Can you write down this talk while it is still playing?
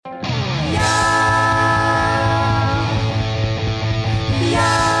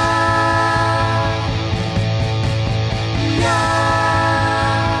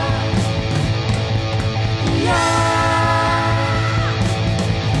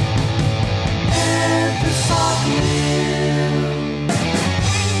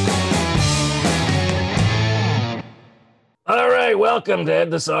Welcome to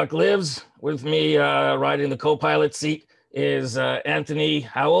Ed the Sock Lives. With me riding the co-pilot seat is Anthony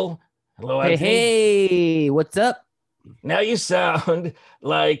Howell. Hello, Hey, Anthony. hey, what's up? Now you sound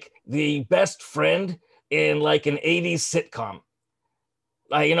like the best friend in like an 80s sitcom.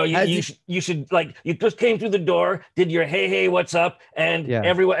 How's it? You should like you just came through the door, did your hey what's up, and Yeah,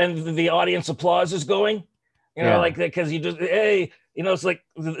 everyone and the audience applause is going. yeah. Like that because you just hey, it's like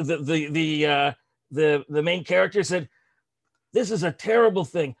the main character said, "This is a terrible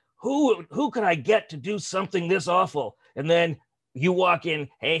thing. Who could I get to do something this awful?" And then you walk in,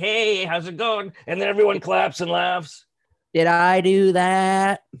 hey, how's it going? And then everyone claps and laughs. Did I do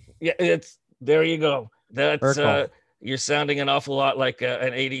that? Yeah, it's there. You go. That's Urkel. you're sounding an awful lot like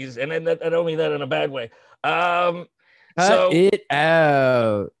an '80s, and I don't mean that in a bad way. Um, Cut so it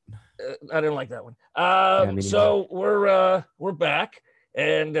out. I didn't like that one. Yeah, me neither. So we're back,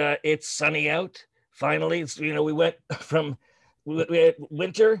 and it's sunny out. Finally, it's we went from we had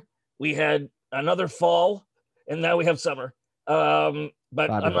winter, we had another fall, and now we have summer. But I'm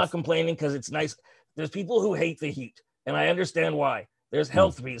not Fabulous. complaining because it's nice. There's people who hate the heat, and I understand why. There's Hmm.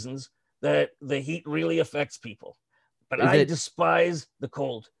 health reasons that the heat really affects people. But Is I it? despise the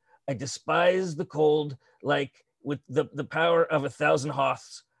cold. I despise the cold like with the power of 1,000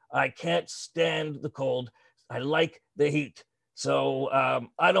 hoths. I can't stand the cold. I like the heat. So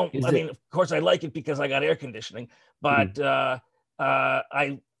I don't. Is I mean, it? of course, I like it because I got air conditioning. Hmm. But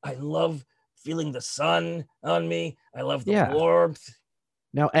I love feeling the sun on me. I love the Yeah. warmth.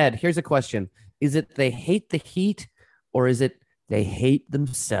 Now, Ed, here's a question. Is it they hate the heat or is it they hate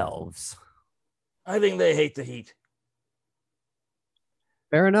themselves? I think they hate the heat.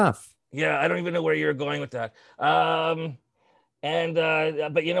 Fair enough. Yeah, I don't even know where you're going with that. And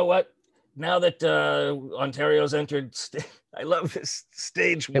but you know what? Now that Ontario's entered, I love this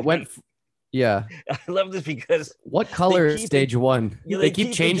stage It one. went, yeah. I love this because What they color is keep it. stage one? Yeah, They they keep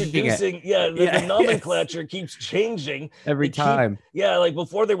keep changing it. introducing. Yeah, the Yeah, yes. nomenclature keeps changing. Every They keep. time. Yeah, like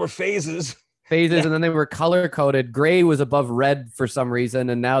before there were phases. Phases Now, and then they were color coded. Gray was above red for some reason,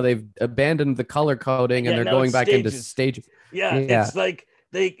 and now they've abandoned the color coding and yeah, they're now going it's back into stages. stages. Yeah, Yeah, it's like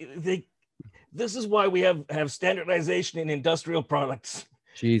they. This is why we have standardization in industrial products.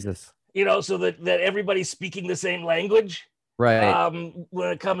 Jesus. So that everybody's speaking the same language. Right.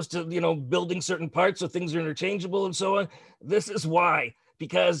 When it comes to building certain parts so things are interchangeable and so on. This is why,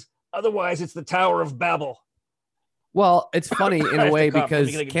 because otherwise it's the Tower of Babel. Well, it's funny in I a have to way cough. Let me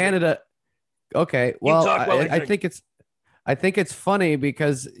because get a drink. Canada. Okay, You well, talk while I, I I drink. think it's funny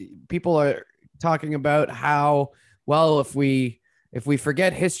because people are talking about how well if we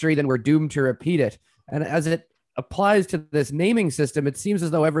forget history, then we're doomed to repeat it. And as it applies to this naming system, it seems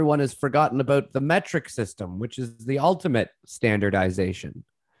as though everyone has forgotten about the metric system, which is the ultimate standardization.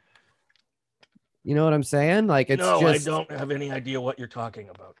 You know what I'm saying? Like it's No, I just, don't have any idea what you're talking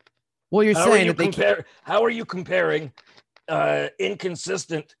about. well, you're saying that they keep, How are you comparing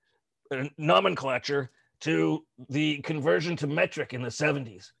inconsistent nomenclature to the conversion to metric in the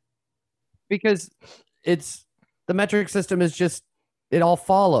 70s? because it's the metric system is just, it all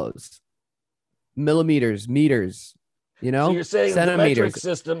follows millimeters, meters, So you're saying that the metric centimeters.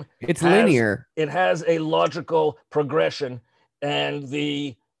 system It's has linear. it has a logical progression, and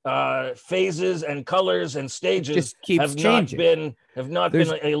the phases and colors and It stages just keeps changing. have not been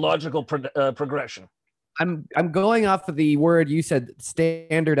There's a logical progression. I'm going off of the word you said,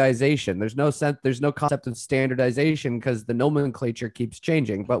 standardization. There's no concept of standardization because the nomenclature keeps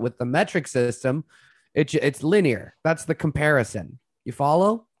changing. But with the metric system, it's linear. That's the comparison. You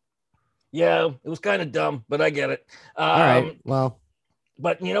follow? Yeah, it was kind of dumb, but I get it. All right. Well,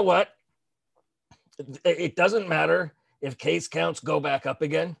 But you know what? It doesn't matter if case counts go back up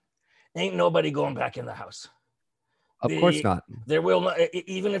again. Ain't nobody going back in the house. of course not. There will not,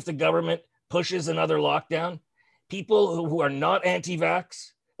 even if the government pushes another lockdown, people who are not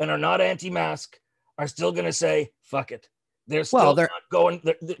anti-vax and are not anti-mask are still going to say fuck it. They're Well, still not going.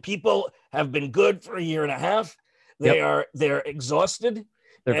 The people have been good for a year and a half. yep, They're exhausted,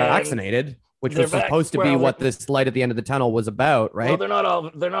 they're and vaccinated, which they're was supposed to be well. what this light at the end of the tunnel was about, Well, right? they're not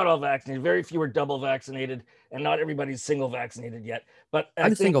all vaccinated. Very few are double vaccinated, and not everybody's single vaccinated yet. But I I'm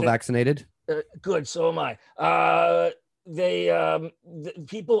think single that vaccinated. good. So am I.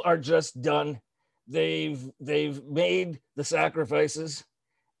 People are just done. They've made the sacrifices.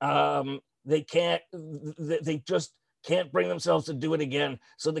 They can't. They just can't bring themselves to do it again.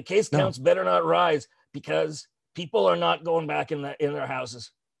 So the case No, counts better not rise because people are not going back in their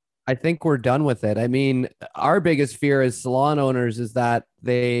houses. I think we're done with it. I mean, our biggest fear as salon owners is that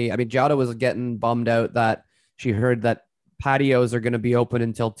I mean, Jada was getting bummed out that she heard that patios are going to be open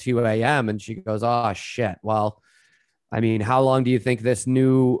until 2 a.m. And she goes, oh, shit. Well, I mean, how long do you think this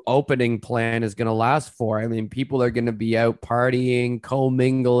new opening plan is going to last for? I mean, people are going to be out partying,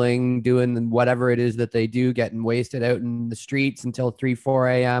 commingling, doing whatever it is that they do, getting wasted out in the streets until 3, 4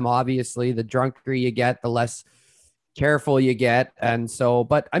 a.m. Obviously, the drunker you get, the less careful you get. And so,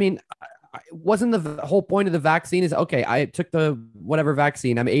 but I mean, wasn't the whole point of the vaccine is okay, I took the whatever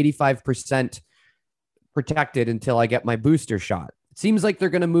vaccine, I'm 85% protected until I get my booster shot. It seems like they're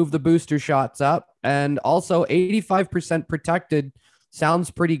going to move the booster shots up, and also 85% protected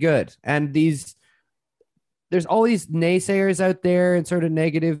sounds pretty good. And there's all these naysayers out there and sort of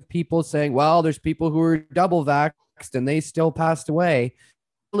negative people saying, well, there's people who are double vaxxed and they still passed away.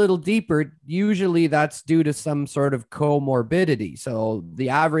 A little deeper, usually that's due to some sort of comorbidity. So the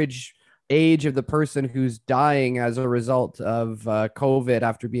average age of the person who's dying as a result of COVID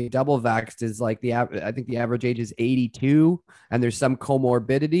after being double vaxxed is like I think the average age is 82, and there's some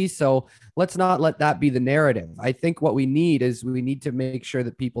comorbidity. So let's not let that be the narrative. I think what we need to make sure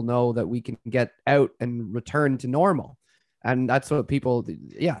that people know that we can get out and return to normal. And that's what people,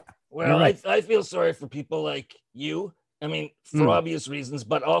 yeah. Well, right. I feel sorry for people like you. I mean, for obvious reasons,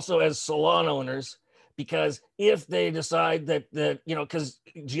 but also as salon owners, because if they decide that because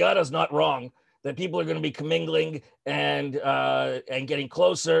Giada's not wrong, that people are going to be commingling and getting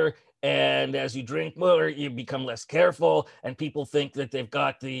closer, and as you drink more, you become less careful, and people think that they've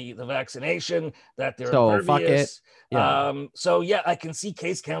got the vaccination, that they're impervious. So yeah, I can see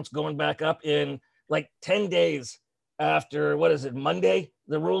case counts going back up in like 10 days after, what is it, Monday,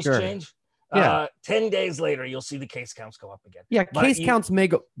 the rules change. Yeah. 10 days later, you'll see the case counts go up again. Yeah, case counts may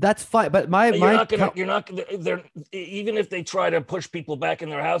go. That's fine, but you're not gonna. Even if they try to push people back in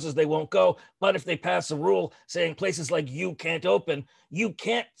their houses, they won't go. But if they pass a rule saying places like you can't open, you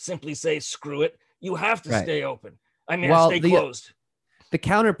can't simply say screw it. You have to stay open. I mean, stay closed. The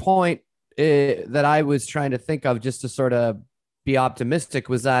counterpoint that I was trying to think of, just to sort of be optimistic,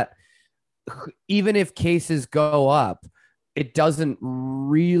 was that even if cases go up, it doesn't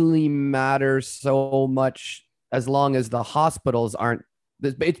really matter so much as long as the hospitals aren't.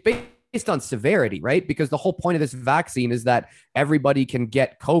 It's based on severity, right? Because the whole point of this vaccine is that everybody can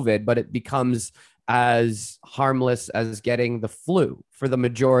get COVID, but it becomes as harmless as getting the flu for the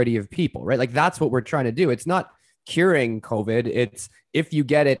majority of people, right? Like that's what we're trying to do. It's not curing COVID. It's if you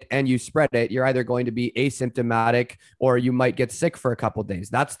get it and you spread it, you're either going to be asymptomatic or you might get sick for a couple of days.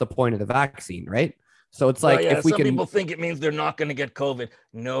 That's the point of the vaccine, right? So it's like, if we some people think it means they're not going to get COVID.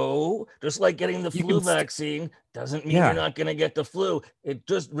 No, just like getting the flu vaccine doesn't mean you're not going to get the flu. It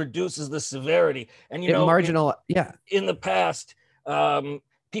just reduces the severity. And in the past,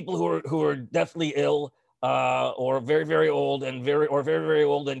 people who are deathly ill or very, very old and very, very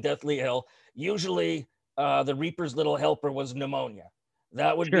old and deathly ill, usually the Reaper's little helper was pneumonia.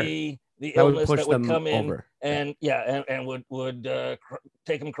 That would be the illness that would come in over. And would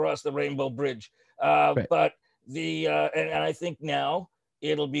take them across the Rainbow Bridge. But and I think now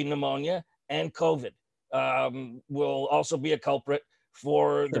it'll be pneumonia, and COVID will also be a culprit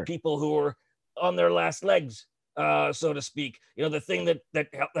for the people who are on their last legs, so to speak. The thing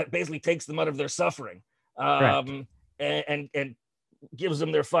that basically takes them out of their suffering and gives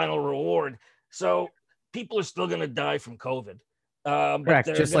them their final reward. So people are still going to die from COVID. Correct.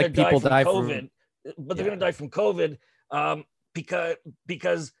 Just like people die from COVID, but they're going to die from COVID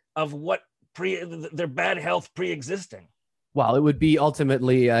because of what their bad health pre-existing. Well, it would be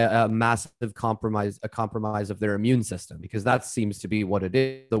ultimately a massive compromise of their immune system, because that seems to be what it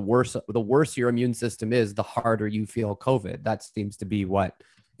is. The worse your immune system is, the harder you feel COVID. That seems to be what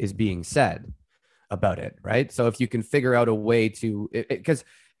is being said about it, right? So if you can figure out a way to, because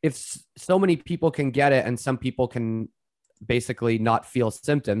if so many people can get it and some people can basically not feel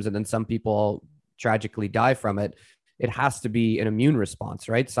symptoms, and then some people tragically die from it, it has to be an immune response,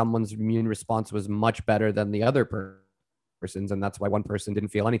 right? Someone's immune response was much better than the other person's, and that's why one person didn't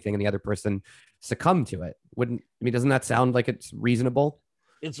feel anything and the other person succumbed to it. Doesn't that sound like it's reasonable?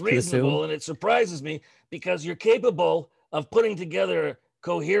 It's reasonable, and it surprises me because you're capable of putting together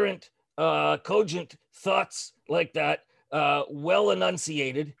coherent, cogent thoughts like that, well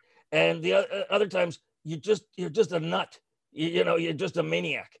enunciated, and the other times you're just a nut. You're just a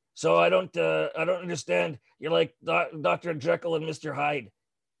maniac. So I don't understand. You're like Dr. Jekyll and Mr. Hyde.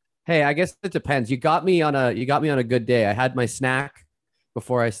 Hey, I guess it depends. You got me on a good day. I had my snack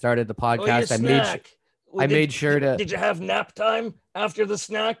before I started the podcast. I made sure to. Did you have nap time after the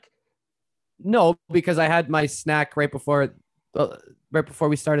snack? No, because I had my snack right before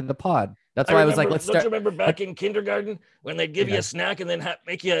we started the pod. That's why I was like, let's start. Don't you remember back in kindergarten when they'd give you a snack and then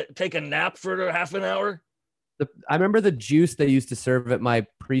make you take a nap for half an hour? I remember the juice they used to serve at my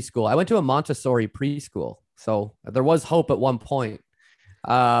preschool. I went to a Montessori preschool. So there was hope at one point.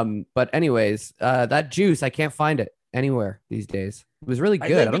 But anyways, that juice, I can't find it anywhere these days. It was really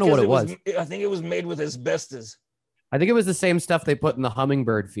good. I don't know what it was. I think it was made with asbestos. I think it was the same stuff they put in the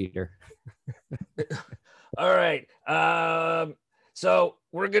hummingbird feeder. All right. So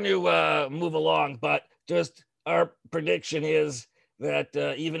we're going to move along, but just our prediction is that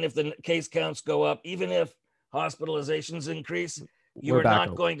even if the case counts go up, even if hospitalizations increase, you're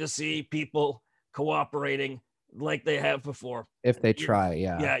not going to see people cooperating like they have before. If they try,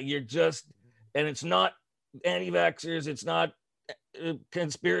 yeah. Yeah, you're just, and it's not anti-vaxxers, it's not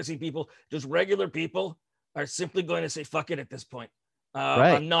conspiracy people, just regular people are simply going to say fuck it at this point.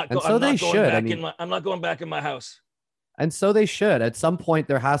 Right. I'm not going back in my house. And so they should. At some point,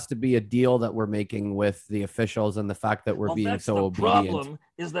 there has to be a deal that we're making with the officials, and the fact that we're being so obedient. The problem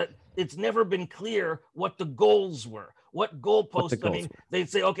is that it's never been clear what the goals were. What goalposts? I mean, they'd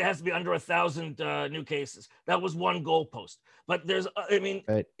say, okay, it has to be under 1,000 new cases. That was one goalpost. But there's, I mean,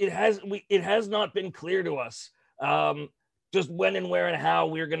 right. It has not been clear to us just when and where and how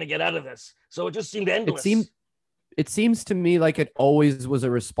we're going to get out of this. So it just seemed endless. It seems to me like it always was a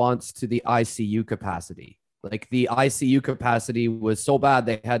response to the ICU capacity. Like the ICU capacity was so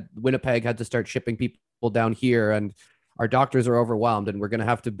bad, Winnipeg had to start shipping people down here, and our doctors are overwhelmed, and we're going to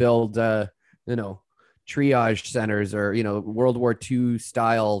have to build, triage centers or, World War II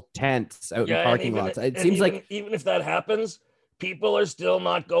style tents out in parking lots. It seems like even if that happens, people are still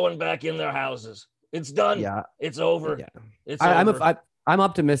not going back in their houses. It's done. Yeah. It's over. Yeah. It's over. I'm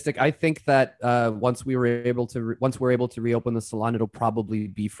optimistic. I think that once we're able to reopen the salon, it'll probably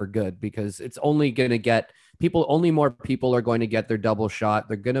be for good, because it's only going to get more people are going to get their double shot.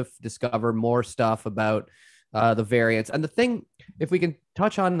 They're going to discover more stuff about the variants. And the thing, if we can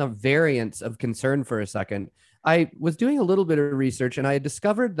touch on the variants of concern for a second, I was doing a little bit of research, and I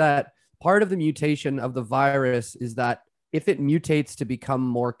discovered that part of the mutation of the virus is that if it mutates to become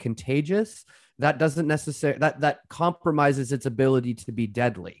more contagious, that doesn't necessarily that compromises its ability to be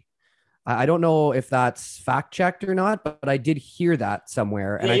deadly. I don't know if that's fact checked or not, but I did hear that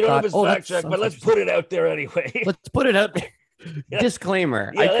somewhere. Yeah, and I thought, fact checked, but let's put it out there anyway. Let's put it out there. Yeah.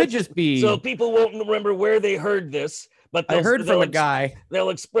 Disclaimer. Yeah, I could just be. So people won't remember where they heard this, but I heard from a guy. They'll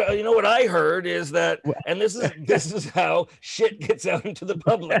express. You know what I heard is that, and this is how shit gets out into the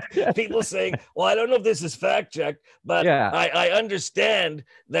public. People saying, "Well, I don't know if this is fact checked, but I understand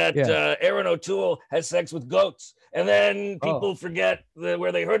that Aaron O'Toole has sex with goats." And then people forget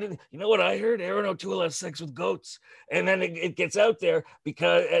where they heard it. You know what I heard? Aaron O'Toole has sex with goats, and then it gets out there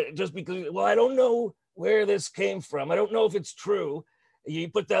because I don't know where this came from. I don't know if it's true. You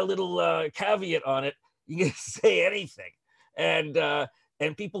put that little caveat on it, you can say anything. And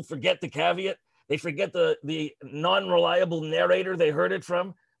people forget the caveat. They forget the non-reliable narrator they heard it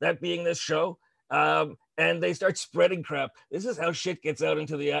from, that being this show. And they start spreading crap. This is how shit gets out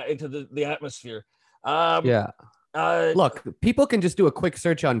into the atmosphere. Look, people can just do a quick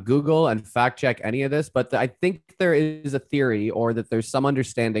search on Google and fact check any of this, but I think there is a theory, or that there's some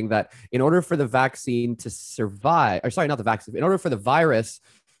understanding that in order for the vaccine to survive, or sorry, not the vaccine, in order for the virus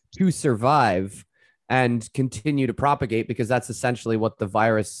to survive and continue to propagate, because that's essentially what the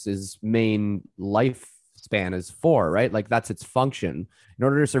virus's main lifespan is for, right? Like that's its function. In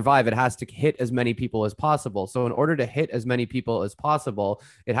order to survive, it has to hit as many people as possible. So in order to hit as many people as possible,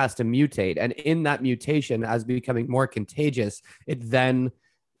 it has to mutate. And in that mutation, as becoming more contagious, it then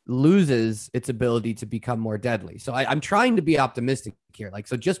loses its ability to become more deadly. So I'm trying to be optimistic here. Like,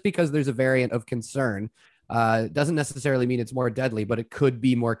 so just because there's a variant of concern doesn't necessarily mean it's more deadly, but it could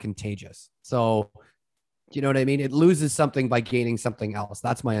be more contagious. So you know what I mean? It loses something by gaining something else.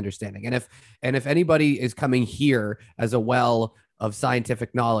 That's my understanding. And if anybody is coming here as a well of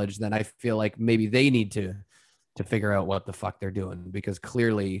scientific knowledge, then I feel like maybe they need to figure out what the fuck they're doing, because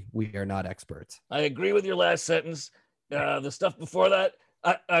clearly we are not experts. I agree with your last sentence. The stuff before that,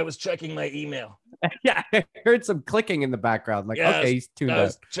 I was checking my email. Yeah, I heard some clicking in the background. Like, okay, he's tuned out. I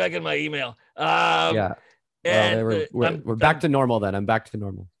was checking my email. Yeah. And we're back to normal then. I'm back to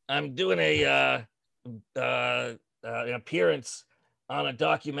normal. I'm doing an appearance on a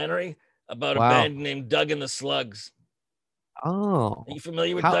documentary about a band named Doug and the Slugs. Oh, are you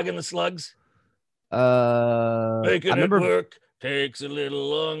familiar with Doug and the Slugs? Making it work takes a little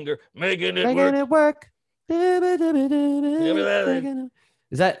longer. Making it work. Remember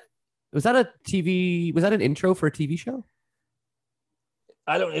that? Was that a TV? Was that an intro for a TV show?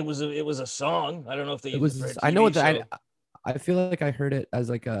 I don't. It was a song. I don't know if they used it for a TV I know show. I feel like I heard it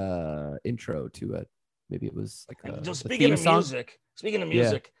as like a intro to it. Maybe it was like a speaking of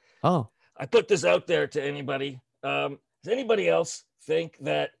music. Oh, I put this out there to anybody. Does anybody else think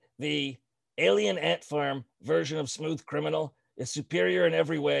that the Alien Ant Farm version of Smooth Criminal is superior in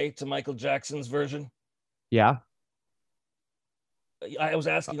every way to Michael Jackson's version? Yeah. I was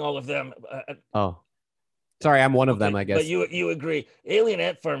asking all of them. Oh, sorry, I'm one of Okay, them, I but guess. you agree. Alien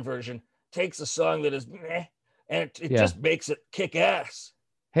Ant Farm version takes a song that is meh, and it Yeah. just makes it kick ass.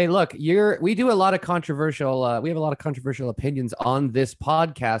 Hey, look, we do a lot of controversial. We have a lot of controversial opinions on this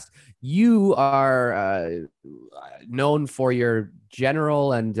podcast. You are known for your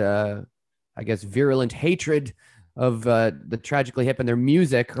general and I guess virulent hatred of the Tragically Hip and their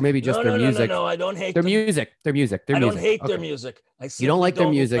music, or maybe just their music. No. I don't hate their music. Their music. I don't hate their music. You don't like their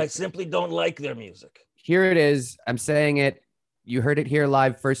music. I simply don't like their music. Here it is. I'm saying it. You heard it here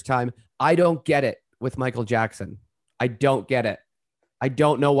live first time. I don't get it with Michael Jackson. I don't get it. I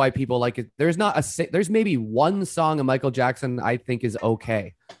don't know why people like it. There's maybe one song of Michael Jackson I think is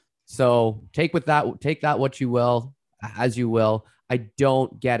okay. So take that what you will, as you will. I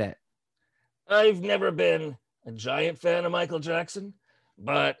don't get it. I've never been a giant fan of Michael Jackson,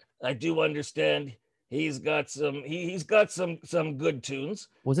 but I do understand he's got some good tunes.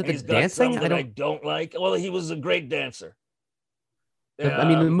 Was it the he's got dancing? Some that I don't like. Well, he was a great dancer. I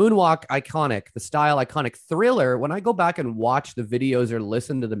mean, the moonwalk, iconic, the style, iconic. Thriller, when I go back and watch the videos or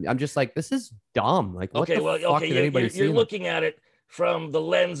listen to them, I'm just like, this is dumb. Like, what the fuck did anybody see? You're looking at it from the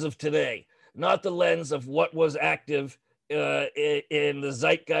lens of today, not the lens of what was active in the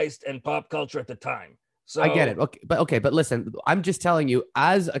zeitgeist and pop culture at the time. So I get it. Okay, but listen, I'm just telling you,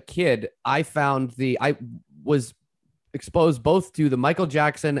 as a kid, I was exposed both to the Michael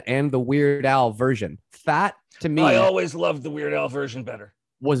Jackson and the Weird Al version. That to me, I always loved the Weird Al version better.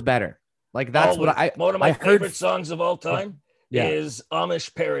 Was better. Like that's always. what One of my favorite songs of all time is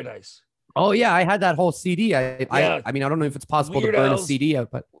Amish Paradise. Oh yeah, I had that whole CD. I mean, I don't know if it's possible to burn a CD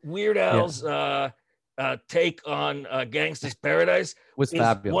out, but Weird Al's take on Gangsta's Paradise was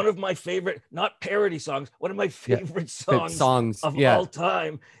fabulous. One of my favorite, not parody songs, one of my favorite songs of all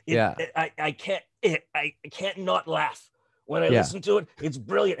time. I can't not laugh when I listen to it. It's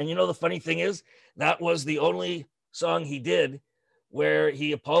brilliant. And you know, the funny thing is that was the only song he did where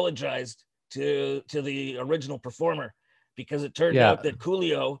he apologized to the original performer, because it turned out that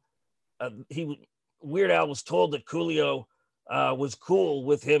Coolio, Weird Al was told that Coolio was cool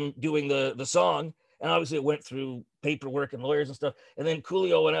with him doing the song. And obviously it went through paperwork and lawyers and stuff. And then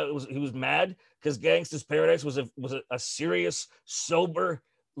Coolio went out. He was mad because Gangsta's Paradise was a serious, sober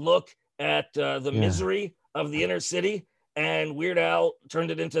look at the misery of the inner city. And Weird Al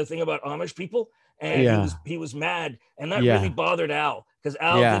turned it into a thing about Amish people. And he was mad. And that really bothered Al, because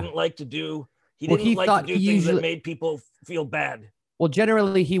Al didn't like to do, things that made people feel bad. Well,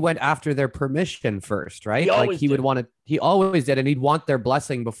 generally he went after their permission first, right? He always did. And he'd want their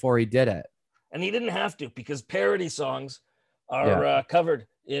blessing before he did it. And he didn't have to, because parody songs are covered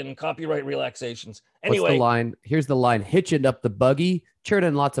in copyright relaxations. Anyway, what's the line? Here's the line: hitching up the buggy,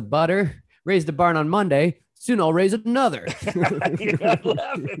 churning lots of butter, raised the barn on Monday, soon I'll raise another. You gotta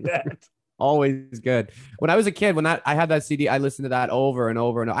laugh at that. Always good. When I was a kid, I had that CD, I listened to that over and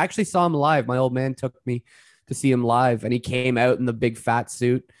over. And I actually saw him live. My old man took me to see him live, and he came out in the big fat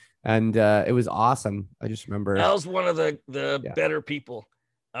suit, and it was awesome. I just remember. Al's one of the better people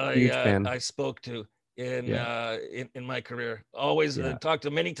I spoke to in my career. Always talked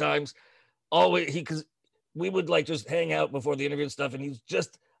to many times. Always because we would like just hang out before the interview and stuff, and he's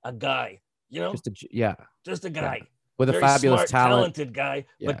just a guy, you know, just a guy with a fabulous talented guy,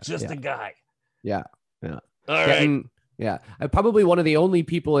 but just a guy. Yeah. All right. Yeah, I'm probably one of the only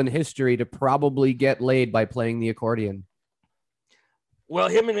people in history to probably get laid by playing the accordion. Well,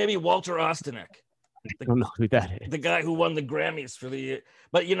 him and maybe Walter Ostanek. I don't know who that is. The guy who won the Grammys for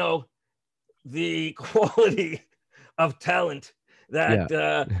but you know, the quality of talent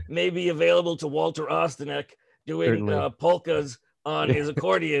that may be available to Walter Ostanek doing polkas on his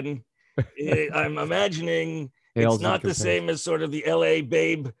accordion. I'm imagining it's not the same as sort of the LA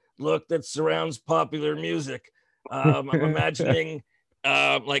babe look that surrounds popular music. I'm imagining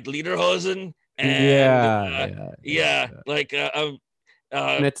like Lederhosen and like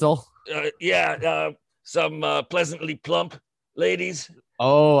Schnitzel. Some pleasantly plump ladies.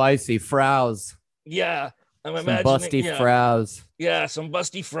 Oh, I see. Fraus. Yeah, I'm imagining busty fraus. Yeah, some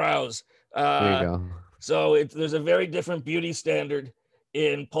busty fraus. There you go. So there's a very different beauty standard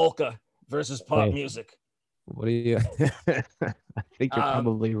in polka versus pop music. What do you? I think you're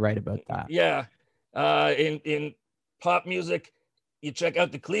probably right about that. Yeah, in pop music, you check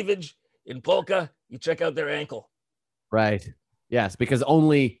out the cleavage. In polka, you check out their ankle. Right. Yes, because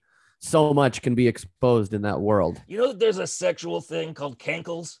only so much can be exposed in that world. You know that there's a sexual thing called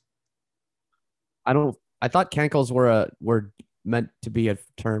cankles? I thought cankles were meant to be a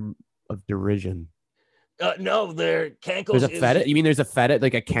term of derision. No, they're cankles. There's a fetish. You mean there's a fetish,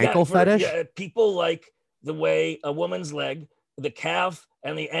 like a cankle fetish? Yeah, people like the way a woman's leg, the calf,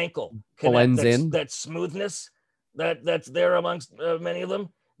 and the ankle blends connect. in. That smoothness that's there amongst many of them.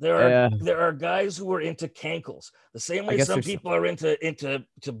 There are guys who are into cankles, the same way some people are into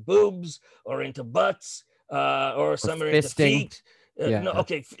boobs or into butts, or some are into feet. No,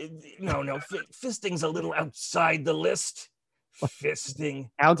 okay, fisting's a little outside the list. Fisting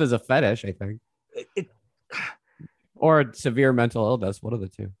counts as a fetish, I think. Or severe mental illness, one of the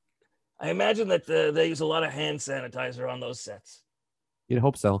two. I imagine that they use a lot of hand sanitizer on those sets. You'd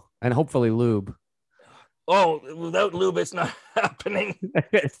hope so, and hopefully lube. Oh, without lube, it's not happening.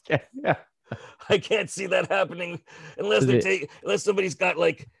 Yeah. I can't see that happening unless unless somebody's got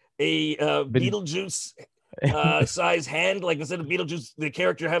like a Beetlejuice size hand, like instead of Beetlejuice, the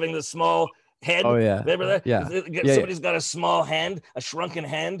character having the small head. Oh yeah, remember that? Yeah. Somebody's got a small hand, a shrunken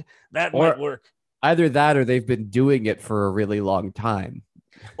hand. That might work. Either that, or they've been doing it for a really long time.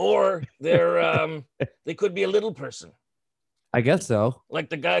 Or they could be a little person. I guess so. Like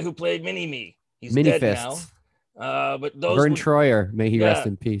the guy who played Mini-Me. He's Mini dead Fists. now. But those Vern Troyer, may he rest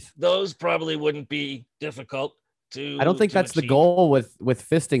in peace. Those probably wouldn't be difficult to. I don't think that's achieve. The goal with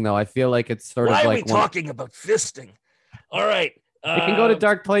fisting, though. I feel like it's sort Why of are like we talking about fisting? All right. It can go to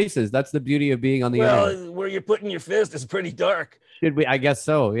dark places. That's the beauty of being on the internet. Where you're putting your fist is pretty dark. Should we? I guess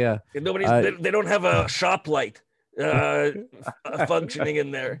so. Yeah. They don't have a shop light functioning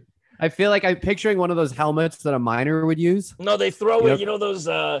in there. I feel like I'm picturing one of those helmets that a miner would use. No, they throw it. You know those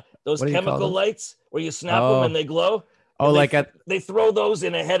chemical lights where you snap them and they glow. And they throw those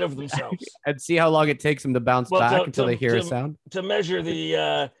in ahead of themselves and see how long it takes them to bounce back until they hear a sound. To measure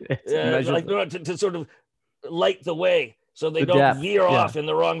the to sort of light the way so they don't veer off in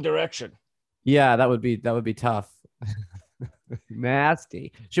the wrong direction. Yeah, that would be tough.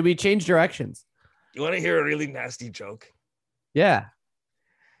 Nasty. Should we change directions? You want to hear a really nasty joke? Yeah.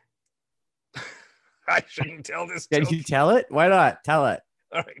 I shouldn't tell this. Can you tell it? Why not? Tell it.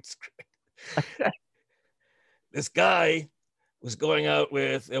 All right, it's great. This guy was going out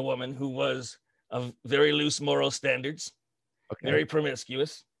with a woman who was of very loose moral standards, very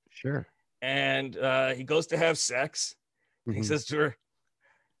promiscuous. Sure. And he goes to have sex. Mm-hmm. He says to her,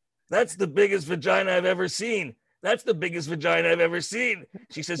 "That's the biggest vagina I've ever seen. That's the biggest vagina I've ever seen."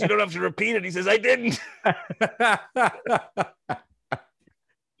 She says, "You don't have to repeat it." He says, "I didn't."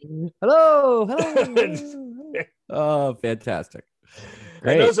 Hello. Oh, fantastic.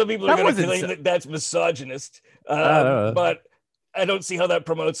 Great. I know some people are going to claim that that's misogynist, but I don't see how that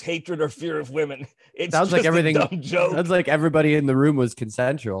promotes hatred or fear of women. It sounds like everything. Sounds like everybody in the room was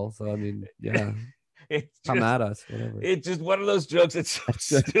consensual. So I mean, yeah. Come at us, whatever. It's just one of those jokes. It's so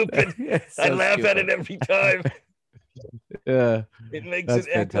stupid. I laugh at it every time. Yeah, it makes it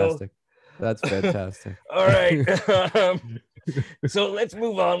echo. That's fantastic. All right. So let's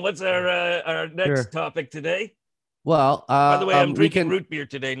move on. What's our next topic today? Well, by the way, I'm drinking root beer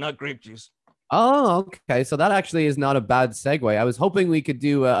today, not grape juice. Oh, okay. So that actually is not a bad segue. I was hoping we could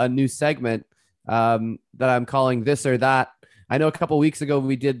do a new segment that I'm calling This or That. I know a couple of weeks ago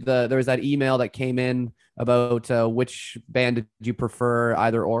we did there was that email that came in about which band did you prefer,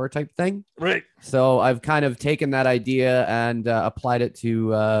 either or type thing. Right. So I've kind of taken that idea and applied it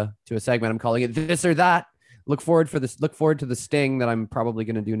to a segment. I'm calling it This or That. Look forward to the sting that I'm probably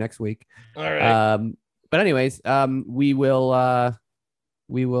going to do next week. All right. But anyways, we'll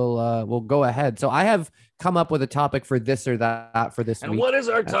go ahead. So I have come up with a topic for This or That for this week. And what is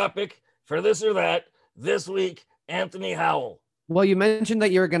our topic for This or That this week, Anthony Howell? Well, you mentioned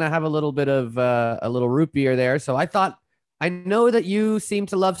that you're going to have a little bit of a little root beer there. So I thought, I know that you seem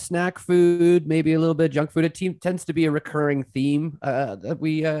to love snack food, maybe a little bit of junk food. It tends to be a recurring theme that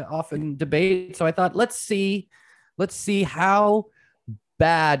we often debate. So I thought, let's see how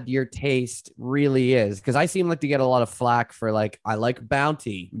bad your taste really is, because I seem like to get a lot of flack for like, I like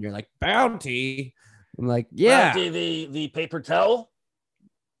Bounty. And you're like, Bounty? I'm like, yeah. Bounty, the paper towel?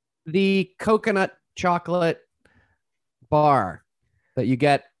 The coconut chocolate bar that you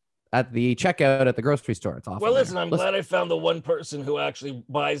get at the checkout at the grocery store. It's awesome. Well, listen, I'm glad I found the one person who actually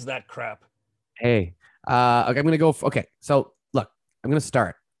buys that crap. Hey, okay, I'm going to go. Okay, so look, I'm going to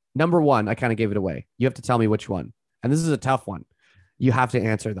start. Number one, I kind of gave it away. You have to tell me which one. And this is a tough one. You have to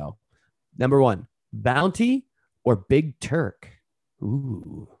answer, though. Number one, Bounty or Big Turk?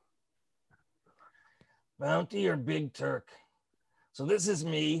 Ooh. Bounty or Big Turk? So this is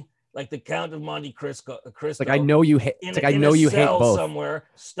me, like the Count of Monte Cristo. Like I know you hate. Like I know you hate both. Somewhere,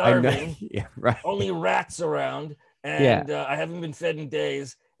 starving. Yeah, right. Only rats around, and I haven't been fed in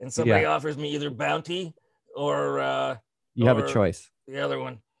days. And somebody offers me either Bounty or you have a choice. The other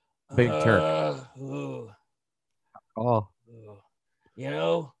one. Big Turk. Ooh, Oh, ooh. You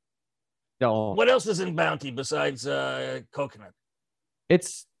know, no. what else is in Bounty besides coconut?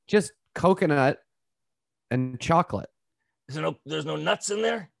 It's just coconut and chocolate. There's no nuts in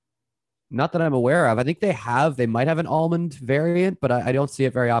there? Not that I'm aware of. I think they might have an almond variant, but I don't see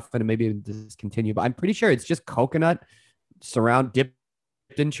it very often and maybe discontinue. But I'm pretty sure it's just coconut dipped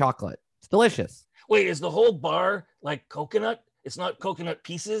in chocolate. It's delicious. Wait, is the whole bar like coconut? It's not coconut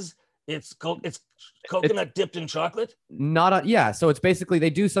pieces. It's coconut dipped in chocolate. Yeah. So it's basically they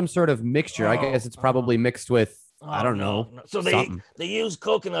do some sort of mixture. I guess it's probably mixed with I don't know. No. So they use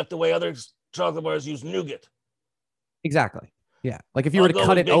coconut the way other chocolate bars use nougat. Exactly. Yeah. Like if you were to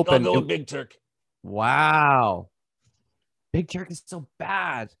cut it open. I'll go with Big Turk. Wow. Big Turk is so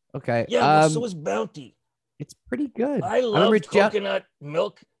bad. Okay. Yeah, but so is Bounty. It's pretty good. I love coconut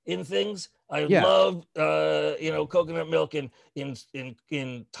milk in things. I love coconut milk in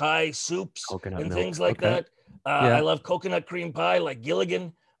Thai soups and things like that. I love coconut cream pie like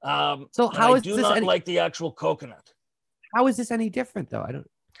Gilligan. So how is I do not like the actual coconut. How is this any different though? I don't.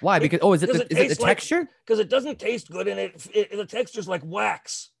 Why? Because is it the texture? Because it doesn't taste good, and the texture's like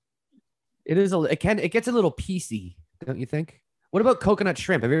wax. It is it gets a little piecey, don't you think? What about coconut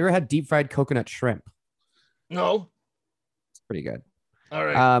shrimp? Have you ever had deep fried coconut shrimp? No. It's pretty good. All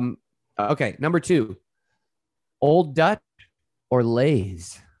right. Okay, number 2. Old Dutch or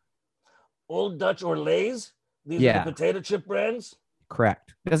Lay's? Old Dutch or Lay's? These are the potato chip brands?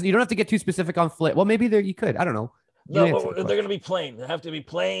 Correct. You don't have to get too specific on flavor. Well, maybe you could. I don't know. No, they're going to be plain. They have to be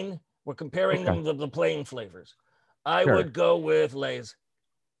plain. We're comparing them to the plain flavors. I would go with Lay's.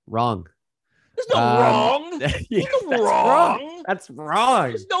 Wrong. There's no wrong. There's no wrong. That's wrong.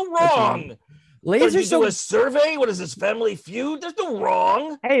 There's no wrong. Lay's are do a survey? What is this, Family Feud? There's no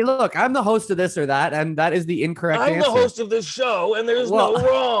wrong. Hey, look, I'm the host of this or that, and that is the incorrect answer. I'm the host of this show, and there's no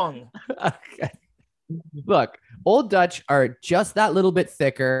wrong. Okay. Look, Old Dutch are just that little bit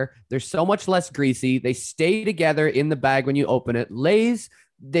thicker. They're so much less greasy. They stay together in the bag when you open it. Lay's,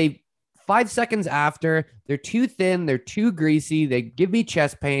 5 seconds after, they're too thin. They're too greasy. They give me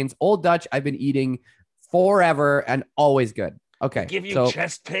chest pains. Old Dutch, I've been eating forever and always good. Okay. Give you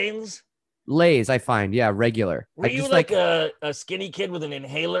chest pains? Lay's, I find. Yeah, regular. Were you like a skinny kid with an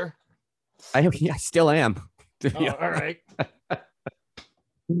inhaler? I still am. All right.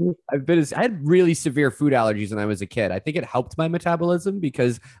 I had really severe food allergies when I was a kid. I think it helped my metabolism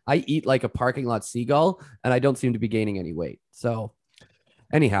because I eat like a parking lot seagull and I don't seem to be gaining any weight. So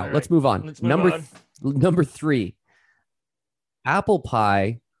anyhow, let's move on. Number 3, apple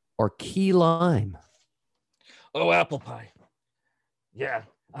pie or key lime? Oh, apple pie. Yeah.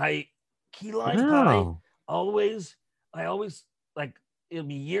 Key lime pie. I always like, it'll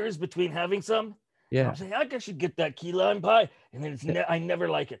be years between having some. Yeah. I'm saying, I should get that key lime pie. And then I never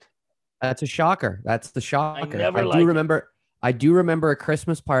like it. That's a shocker. That's the shocker. I do remember a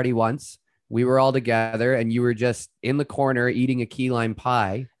Christmas party once. We were all together and you were just in the corner eating a key lime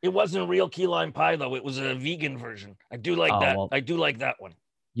pie. It wasn't a real key lime pie, though. It was a vegan version. I do like that. Well, I do like that one.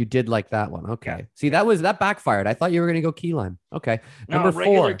 You did like that one. Okay. Yeah. See, that backfired. I thought you were going to go key lime. Okay. Number 4.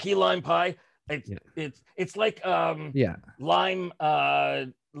 Regular key lime pie. It's like lime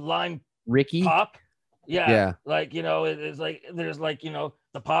Ricky pop. Yeah. Like, it's like there's like, the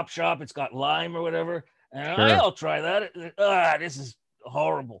pop shop, it's got lime or whatever. And I'll try that. This is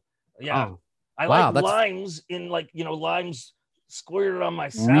horrible. Yeah. Oh, I like limes in limes squirted on my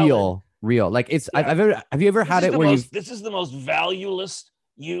salad. Real. Like it's have you ever had it where this is the most valueless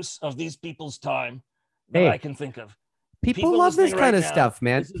use of these people's time that I can think of. People love this kind of stuff,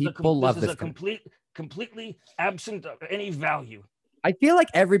 man. People love this. Completely absent of any value. I feel like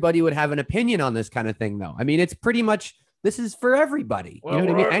everybody would have an opinion on this kind of thing, though. I mean, it's pretty much, this is for everybody. You know what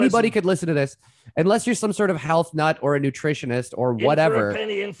I mean? Anybody could listen to this, unless you're some sort of health nut or a nutritionist or whatever. In for a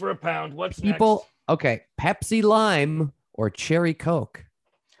penny, in for a pound. What's next? Okay, Pepsi Lime or Cherry Coke?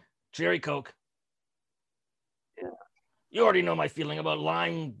 Cherry Coke. Yeah. You already know my feeling about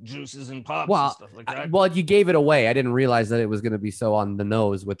lime juices and pops and stuff like that. Well, you gave it away. I didn't realize that it was going to be so on the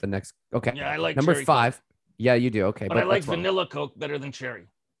nose with the next. Okay. Yeah, I like number Cherry 5. Coke. Yeah, you do. Okay. But I like vanilla Coke better than cherry.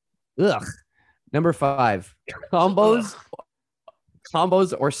 Ugh. Number 5. Combos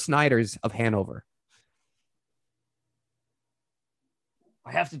or Snyder's of Hanover?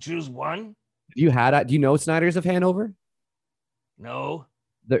 I have to choose one. Do you know Snyder's of Hanover? No.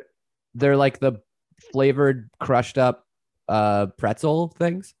 They're like the flavored crushed up pretzel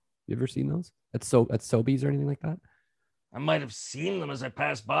things. You ever seen those? At Sobeys or anything like that? I might have seen them as I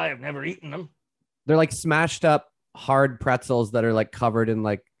passed by. I've never eaten them. They're like smashed up hard pretzels that are like covered in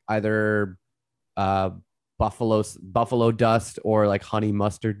like either buffalo dust or like honey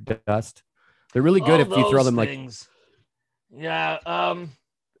mustard dust. They're really good All if you throw those them things. Yeah.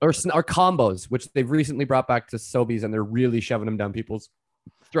 or combos, which they've recently brought back to Sobeys, and they're really shoving them down people's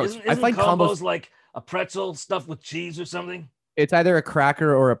throats. Isn't I find combos like a pretzel stuffed with cheese or something? It's either a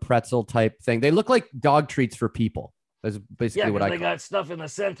cracker or a pretzel type thing. They look like dog treats for people. That's basically Yeah, what I they call. got stuff in the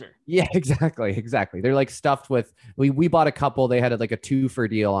center. Yeah, exactly. They're like stuffed with. We bought a couple. They had like a 2 for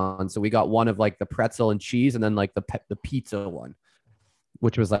deal on, so we got one of like the pretzel and cheese, and then like the pizza one,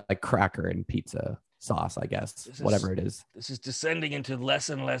 which was like cracker and pizza sauce, I guess, whatever it is. This is descending into less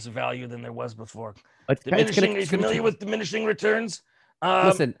and less value than there was before. Are you familiar with diminishing returns?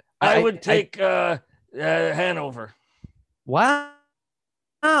 Listen, I would take Hanover. Wow.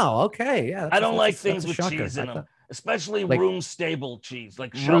 Oh, okay. Yeah. I don't like things with cheese in them, especially like, room stable cheese,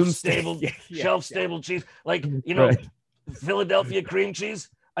 like shelf stable cheese, like right. Philadelphia cream cheese.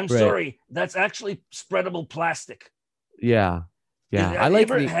 I'm sorry, that's actually spreadable plastic. Yeah. Have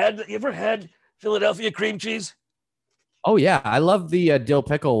you ever had Philadelphia cream cheese? Oh yeah, I love the dill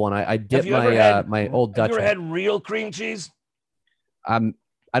pickle one. I dip my old Dutch. Have you ever had real cream cheese? I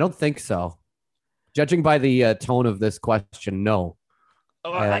don't think so. Judging by the tone of this question, no.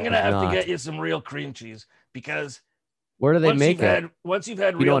 Oh, I'm gonna have to get you some real cream cheese because where do they make it? Once you've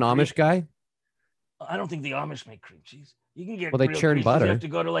had, you know, an Amish guy. I don't think the Amish make cream cheese. You can get they churn butter. You have to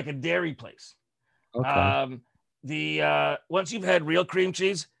go to like a dairy place. Okay. Once you've had real cream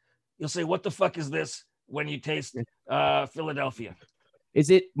cheese, you'll say, "What the fuck is this?" when you taste Philadelphia. Is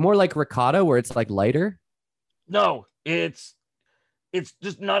it more like ricotta where it's like lighter? No, it's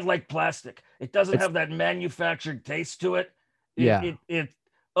just not like plastic. It doesn't have that manufactured taste to it. I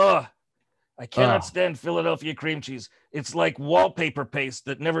cannot stand Philadelphia cream cheese. It's like wallpaper paste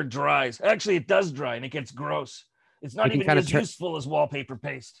that never dries. Actually, it does dry and it gets gross. It's not even as useful as wallpaper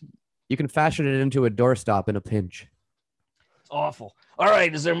paste. You can fashion it into a doorstop in a pinch. It's awful. All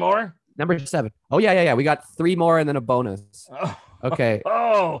right, is there more? Number 7. Oh, yeah. We got 3 more and then a bonus. Oh. Okay.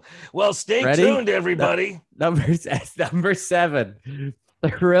 Oh, well, stay tuned, everybody. Number 7.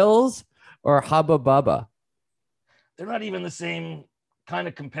 Thrills or Hubba Bubba? They're not even the same kind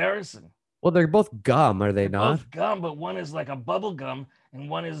of comparison. Well, they're both gum, are they not? Both gum, but one is like a bubble gum and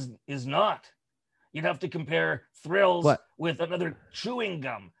one is not. You'd have to compare Thrills with another chewing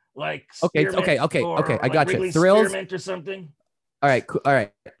gum, like okay. I got Wrigley you. Thrills Spearmint or something. All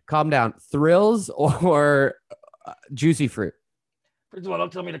right. Calm down. Thrills or Juicy Fruit? First of all,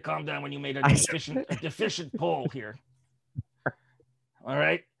 don't tell me to calm down when you made a deficient poll here. All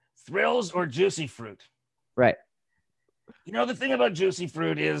right. Thrills or Juicy Fruit? Right. You know, the thing about Juicy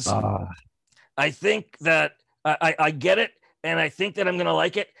Fruit is I think that I get it, and I think that I'm going to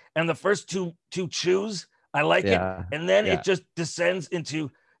like it. And the first two chews, I like it. And then it just descends into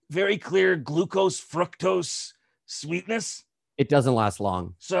very clear glucose, fructose sweetness. It doesn't last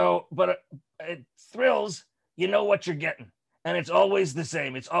long. So, but Thrills, you know what you're getting. And it's always the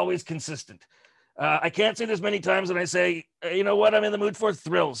same. It's always consistent. I can't say this many times when I say, you know what, I'm in the mood for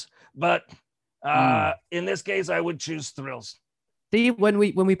Thrills. But in this case, I would choose Thrills. See, when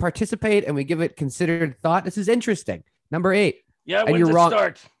we participate and we give it considered thought, this is interesting. Number 8. Yeah, when to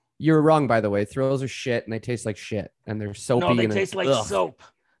start? You're wrong, by the way. Thrills are shit, and they taste like shit, and they're soapy. No, they taste like soap,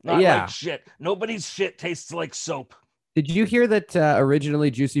 not like shit. Nobody's shit tastes like soap. Did you hear that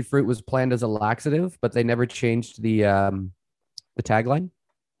originally Juicy Fruit was planned as a laxative, but they never changed the tagline?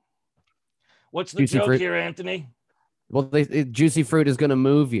 What's the joke here, Anthony? Well, Juicy Fruit is going to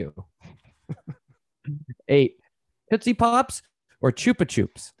move you. 8. Tootsie Pops or Chupa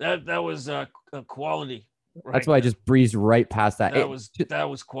Chups? That was a quality. Right. That's why I just breezed right past that. That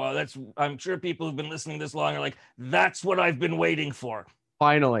was quality. I'm sure people who've been listening this long are like, that's what I've been waiting for.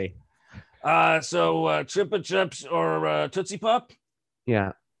 Finally. So Chupa Chups or Tootsie Pop?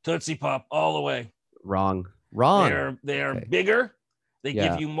 Yeah. Tootsie Pop all the way. Wrong. They are bigger. They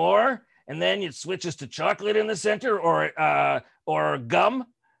give you more, and then it switches to chocolate in the center or gum.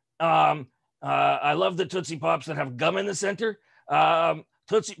 I love the Tootsie Pops that have gum in the center.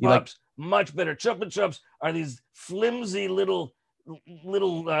 Tootsie Pops much better. Chupa Chups are these flimsy little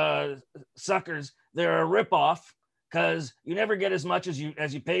suckers. They're a ripoff because you never get as much as you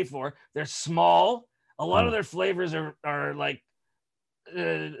pay for. They're small. A lot of their flavors are like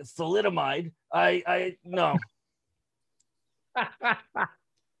thalidomide. I no.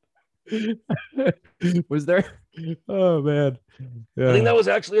 Was there? Oh man, I think that was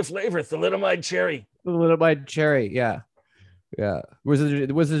actually a flavor, thalidomide cherry. Thalidomide cherry, yeah. Was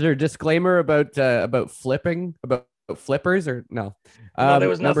there a disclaimer about flipping, about flippers, or no? No, there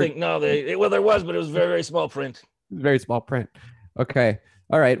was nothing. No, there was, but it was very, very small print. Very small print. Okay.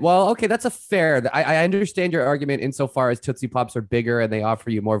 All right. Well, okay, that's a fair. I understand your argument insofar as Tootsie Pops are bigger and they offer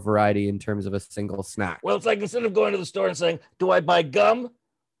you more variety in terms of a single snack. Well, it's like instead of going to the store and saying, "Do I buy gum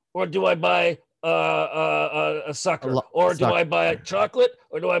or do I buy a sucker, or do I buy a chocolate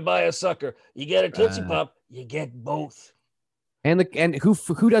or do I buy a sucker?" You get a Tootsie Pop, you get both. And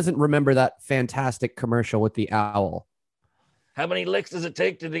who doesn't remember that fantastic commercial with the owl? How many licks does it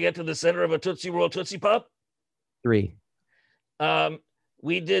take to get to the center of a Tootsie Roll Tootsie Pop? 3.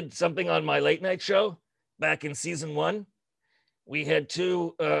 We did something on my late night show back in season 1. We had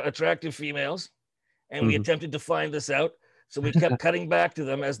 2 attractive females, and we attempted to find this out. So we kept cutting back to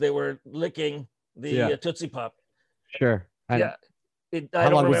them as they were licking the Tootsie Pop. Sure. How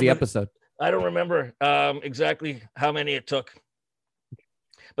long was the episode? I don't remember exactly how many it took.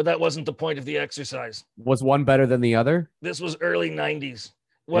 But that wasn't the point of the exercise. Was one better than the other? This was early 90s.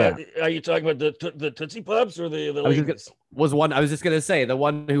 What are you talking about? The Tootsie Pops or the ladies? I was just gonna say the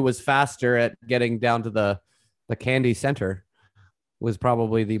one who was faster at getting down to the candy center was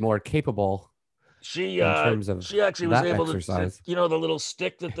probably the more capable. She actually was able to, the little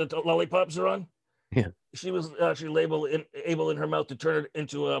stick that the lollipops are on. Yeah. She was actually able in her mouth to turn it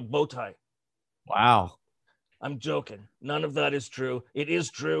into a bow tie. Wow. I'm joking. None of that is true. It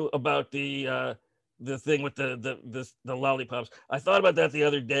is true about the thing with the lollipops. I thought about that the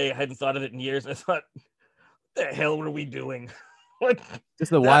other day. I hadn't thought of it in years. I thought, what the hell were we doing?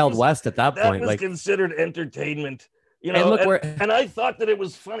 Just the Wild West at that point. That was considered entertainment. And I thought that it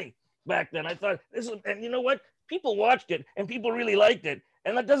was funny back then. I thought and you know what? People watched it and people really liked it.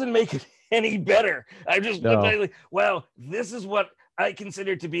 And that doesn't make it any better. I just looked at it like, wow, this is what I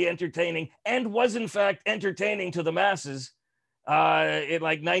consider to be entertaining and was in fact entertaining to the masses in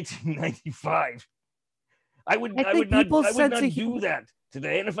like 1995. I would not do that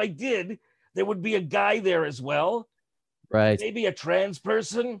today. And if I did, there would be a guy there as well. Right. Maybe a trans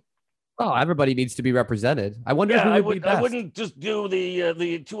person. Oh, everybody needs to be represented. I wonder who would be best. I wouldn't just do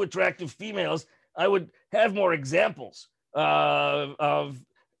the 2 attractive females. I would have more examples of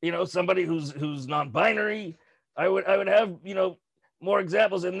somebody who's non-binary. I would have more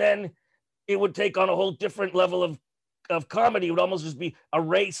examples, and then it would take on a whole different level of comedy. It would almost just be a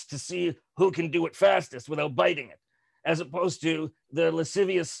race to see who can do it fastest without biting it, as opposed to the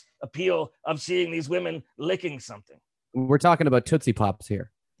lascivious appeal of seeing these women licking something. We're talking about Tootsie Pops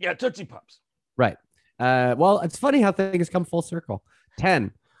here. Yeah, Tootsie Pops. Right. Well, it's funny how things come full circle.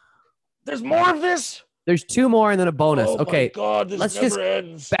 10. There's more of this? There's 2 more and then a bonus. Oh okay. My God, this let's never just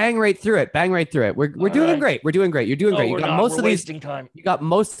ends. Bang right through it. We're doing great. We're doing great. You're doing great. You got most of these. Time. You got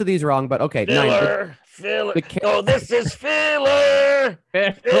most of these wrong, but okay. Filler. This is filler.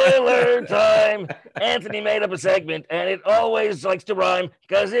 Filler time. Anthony made up a segment, and it always likes to rhyme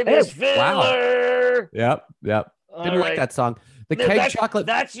because it is filler. Wow. Yep. Didn't like that song. The keg chocolate.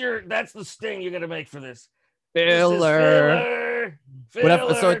 That's the sting you're gonna make for this. Filler.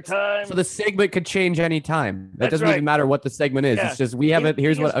 Filler time. So the segment could change any time. It doesn't even matter what the segment is. Yeah. It's just we have it.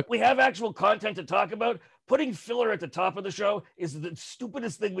 We have actual content to talk about. Putting filler at the top of the show is the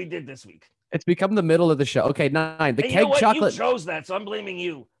stupidest thing we did this week. It's become the middle of the show. Okay, 9. The keg chocolate. You chose that, so I'm blaming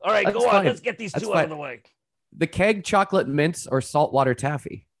you. All right, go on. Let's get these 2 out of the way. The keg chocolate mints or saltwater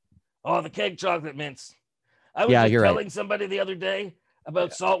taffy? Oh, the keg chocolate mints. I was just telling somebody the other day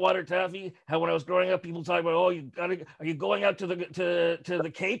about saltwater taffy. How when I was growing up, people talk about, are you going out to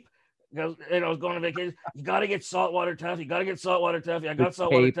the Cape? And I was going on vacation. You got to get saltwater taffy. I got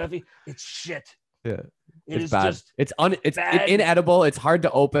saltwater taffy. It's shit. Yeah, it's bad. It's inedible. It's hard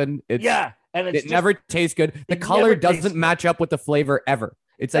to open. And it never tastes good. The color doesn't match up with the flavor ever.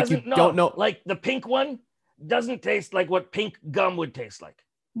 It's like you don't know. Like the pink one doesn't taste like what pink gum would taste like.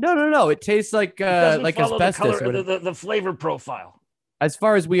 No. It tastes like asbestos. The flavor profile. As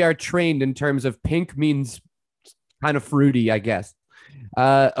far as we are trained in terms of pink means kind of fruity, I guess.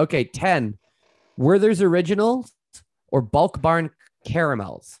 Okay, 10. Werther's Originals or Bulk Barn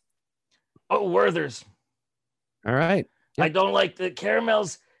Caramels? Oh, Werther's. All right. Yep. I don't like the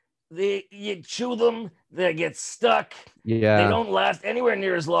caramels. You chew them, they get stuck. Yeah. They don't last anywhere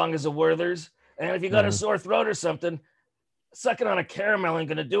near as long as a Werther's. And if you got a sore throat or something, sucking on a caramel ain't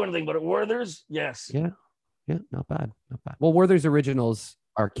going to do anything. But at Werther's, yes. Yeah, not bad. Well, Werther's Originals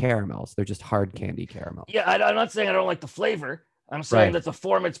are caramels. They're just hard candy caramels. Yeah, I'm not saying I don't like the flavor. I'm saying that the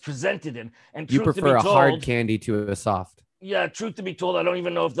form it's presented in. And you prefer a hard candy to a soft. Yeah, truth to be told, I don't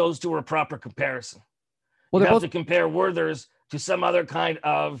even know if those 2 are a proper comparison. Well, you have to compare Werther's to some other kind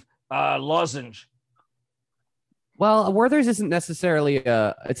of lozenge. Well, Werther's isn't necessarily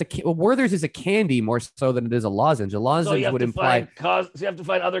Werther's is a candy more so than it is a lozenge. A lozenge would imply you have to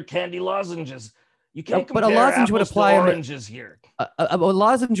find other candy lozenges. You can't But a compare lozenge would apples to apply oranges here. a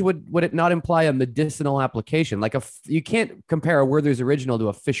lozenge would it not imply a medicinal application? Like you can't compare a Werther's Original to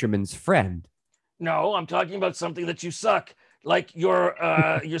a Fisherman's Friend. No, I'm talking about something that you suck, like your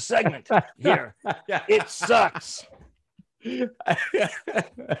segment here. It sucks.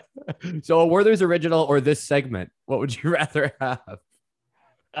 So a Werther's Original or this segment, what would you rather have?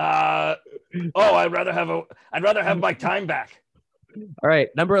 I'd rather have my time back. All right,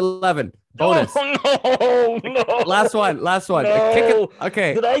 number 11, bonus. Oh, no. Last one. No.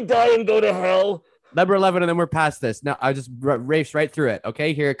 Okay. Did I die and go to hell? Number 11, and then we're past this. Now I just race right through it.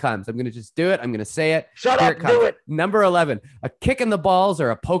 Okay, here it comes. I'm gonna just do it. I'm gonna say it. Shut here up. Do it. Number 11, a kick in the balls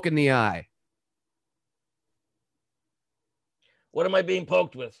or a poke in the eye. What am I being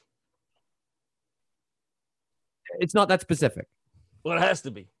poked with? It's not that specific. Well, it has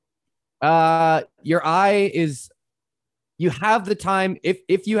to be. Your eye is. You have the time.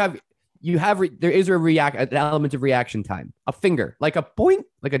 If you have there is an element of reaction time. A finger, like a point,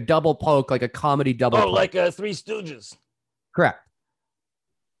 like a double poke, like a comedy double. Oh, poke. like Three Stooges. Correct.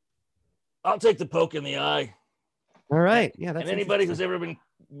 I'll take the poke in the eye. All right. Yeah. That's and anybody who's ever been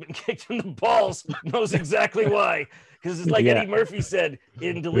kicked in the balls knows exactly why. Because it's like Eddie Murphy said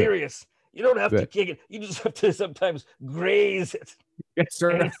in Delirious. You don't have to kick it. You just have to sometimes graze it. Yes,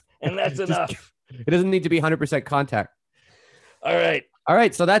 sir. And that's enough. It doesn't need to be 100% contact. All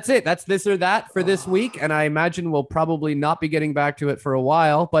right. So that's it. That's this or that for this week. And I imagine we'll probably not be getting back to it for a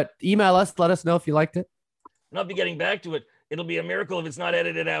while, but email us. Let us know if you liked it. Not be getting back to it. It'll be a miracle if it's not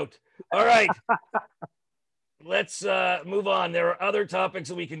edited out. All right. Let's move on. There are other topics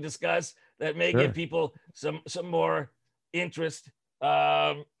that we can discuss that may give people some more interest.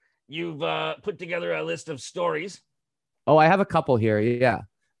 You've put together a list of stories. Oh, I have a couple here. Yeah.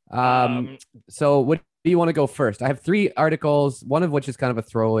 So what do you want to go first? I have 3 articles, one of which is kind of a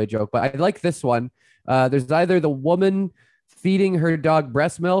throwaway joke, but I like this one. There's either the woman feeding her dog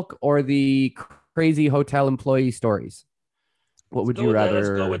breast milk or the crazy hotel employee stories. What would you rather? Let's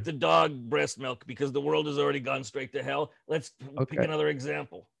go with the dog breast milk because the world has already gone straight to hell. Let's pick another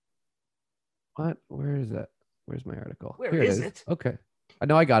example. What? Where is it? Where's my article? Where is it? Okay. I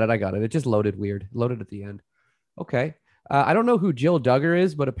know I got it. It just loaded weird. Loaded at the end. Okay. I don't know who Jill Duggar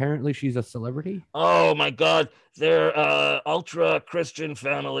is, but apparently she's a celebrity. Oh my God. They're ultra Christian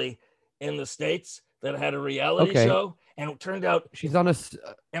family in the States that had a reality show. And it turned out she's on a,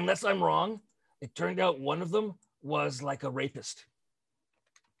 unless I'm wrong, it turned out one of them was like a rapist.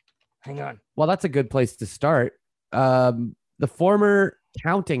 Hang on. Well, that's a good place to start. The former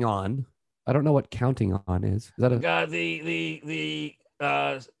Counting On. I don't know what Counting On is. Is that the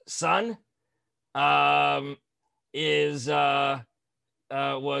son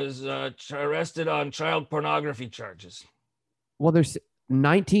was arrested on child pornography charges. Well, there's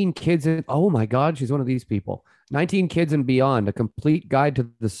 19 kids in, oh my God, she's one of these people. 19 Kids and Beyond, a complete guide to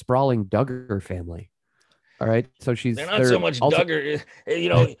the sprawling Duggar family. All right, so they're not so much also, Duggar. You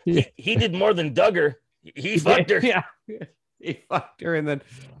know, he did more than Duggar. He fucked her. Yeah, he fucked her, and then,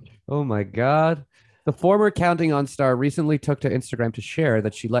 oh my God. The former Counting On star recently took to Instagram to share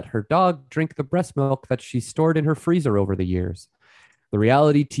that she let her dog drink the breast milk that she stored in her freezer over the years. The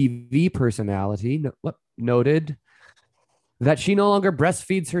reality TV personality noted that she no longer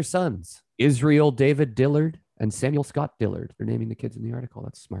breastfeeds her sons, Israel David Dillard and Samuel Scott Dillard. They're naming the kids in the article.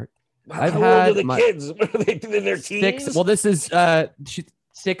 That's smart. How old are the kids? What are they in their teens? 6. Well, this is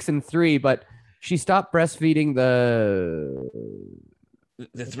 6 and 3, but she stopped breastfeeding the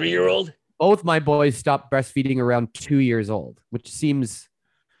 3-year-old. Both my boys stopped breastfeeding around 2 years old, which seems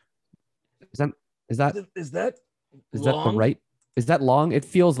is that the right? Is that long? It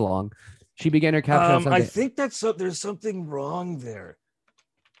feels long. She began her caption. I think there's something wrong there.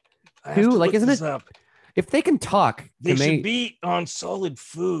 Isn't it? Up. If they can talk, they should be on solid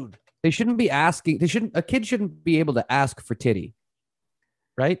food. They shouldn't be asking. A kid shouldn't be able to ask for titty,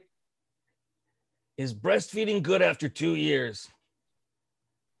 right? Is breastfeeding good after 2 years?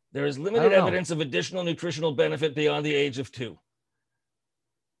 There is limited evidence of additional nutritional benefit beyond the age of 2.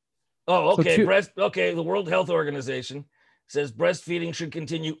 Oh, okay. The World Health Organization says breastfeeding should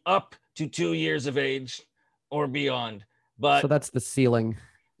continue up to 2 years of age or beyond. But so that's the ceiling.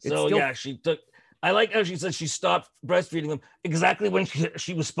 She took. I like how she said she stopped breastfeeding them exactly when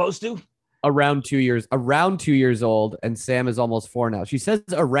she was supposed to. Around 2 years old, and Sam is almost 4 now. She says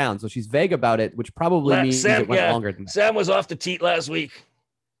around, so she's vague about it, which probably means it went longer than that. Sam was off the teat last week.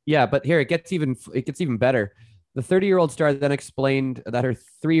 Yeah, but here it gets even better. The 30-year-old star then explained that her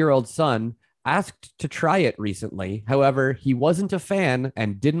 3-year-old son asked to try it recently. However, he wasn't a fan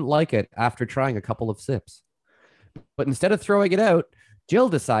and didn't like it after trying a couple of sips. But instead of throwing it out, Jill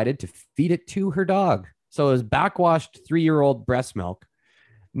decided to feed it to her dog. So it was backwashed 3-year-old breast milk.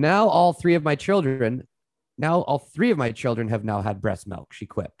 Now all three of my children have now had breast milk, she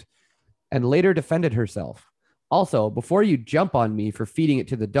quipped, and later defended herself. Also, before you jump on me for feeding it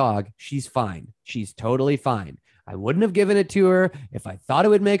to the dog, she's fine. She's totally fine. I wouldn't have given it to her if I thought it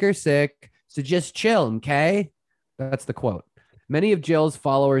would make her sick. So just chill, okay? That's the quote. Many of Jill's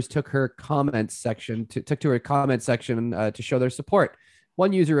followers took to her comment section to show their support.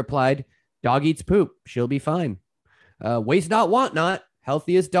 One user replied, "Dog eats poop. She'll be fine. Waste not, want not.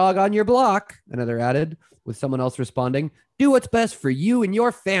 Healthiest dog on your block." Another added, with someone else responding, "Do what's best for you and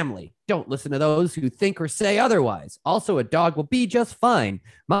your family. Don't listen to those who think or say otherwise. Also, a dog will be just fine.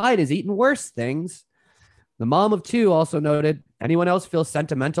 Mine has eaten worse things." The mom of two also noted, anyone else feel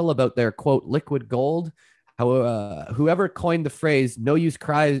sentimental about their, quote, liquid gold? Whoever coined the phrase, no use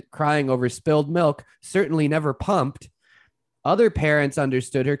crying over spilled milk, certainly never pumped. Other parents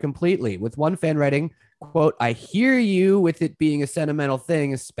understood her completely, with one fan writing, quote, "I hear you with it being a sentimental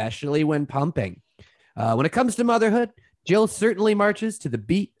thing, especially when pumping. When it comes to motherhood, Jill certainly marches to the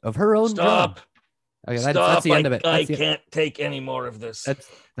beat of her own Stop. drum." Okay, Stop. that's the end of it. I can't take any more of this.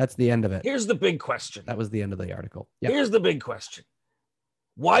 That's the end of it. Here's the big question. That was the end of the article. Yep. Here's the big question.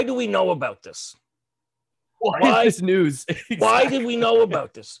 Why do we know about this? Why is this news? Exactly. Why did we know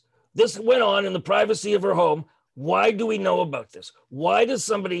about this? This went on in the privacy of her home. Why do we know about this? Why does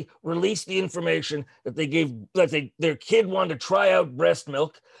somebody release the information that their kid wanted to try out breast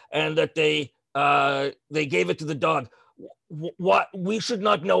milk and that they gave it to the dog? What we should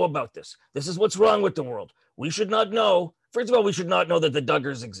not know about this. This is what's wrong with the world. We should not know. First of all, we should not know that the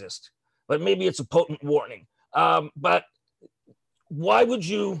Duggars exist, but maybe it's a potent warning. But why would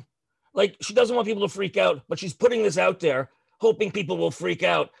you, she doesn't want people to freak out, but she's putting this out there, hoping people will freak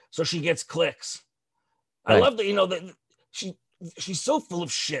out so she gets clicks. Right. I love that, that she's so full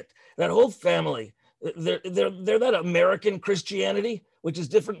of shit. That whole family, they're that American Christianity, which is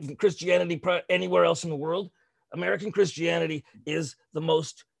different from Christianity anywhere else in the world. American Christianity is the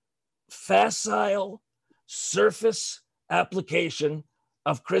most facile surface application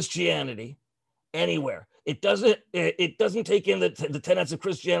of Christianity anywhere. It doesn't take in the tenets of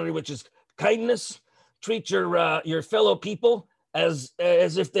Christianity, which is kindness. Treat your fellow people as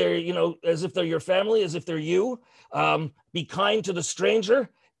if they're your family, as if they're you. Be kind to the stranger.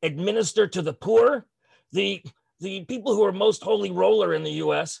 Administer to the poor. The people who are most holy roller in the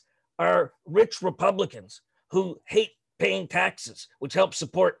U.S. are rich Republicans who hate paying taxes, which help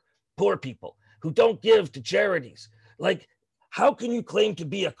support poor people, who don't give to charities. How can you claim to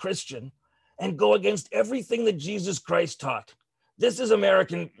be a Christian and go against everything that Jesus Christ taught? This is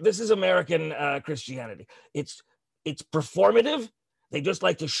American Christianity. It's performative. They just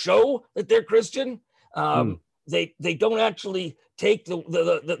like to show that they're Christian. They don't actually take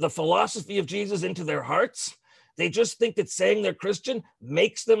the philosophy of Jesus into their hearts. They just think that saying they're Christian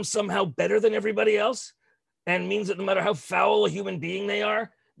makes them somehow better than everybody else, and means that no matter how foul a human being they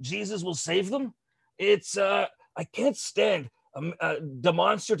are, Jesus will save them. It's I can't stand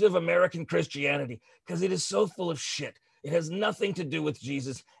demonstrative American Christianity because it is so full of shit. It has nothing to do with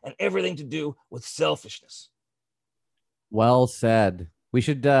Jesus and everything to do with selfishness. Well said. We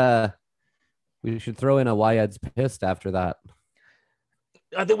should throw in a Wyed's pissed after that.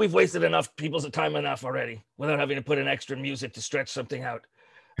 I think we've wasted enough people's time enough already without having to put in extra music to stretch something out.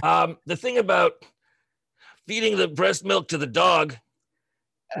 The thing about feeding the breast milk to the dog,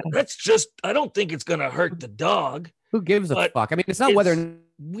 I don't think it's going to hurt the dog. Who gives a fuck? I mean, it's not whether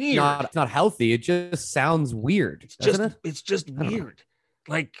weird. It's not healthy. It just sounds weird. It's just weird.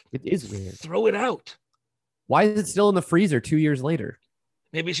 It is weird. Throw it out. Why is it still in the freezer 2 years later?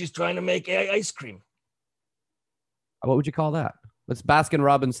 Maybe she's trying to make ice cream. What would you call that? What's Baskin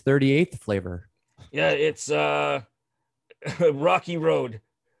Robbins' 38th flavor? Yeah, it's Rocky Road.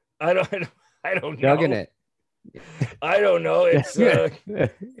 I don't know. Jugging it. I don't know.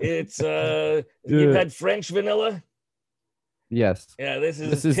 You've had French vanilla. Yes. Yeah, this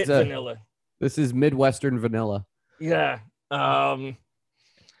is pit vanilla. This is Midwestern vanilla. Yeah. I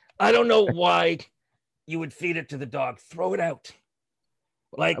don't know why you would feed it to the dog. Throw it out.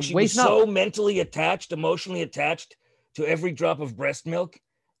 She was so mentally attached, emotionally attached to every drop of breast milk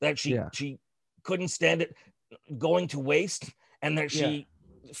that she couldn't stand it going to waste, and that she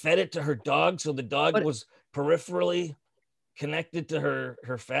fed it to her dog, so the dog was peripherally connected to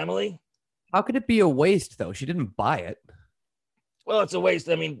her family. How could it be a waste, though? She didn't buy it. Well, it's a waste.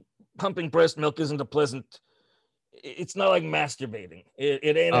 I mean, pumping breast milk isn't a pleasant. It's not like masturbating.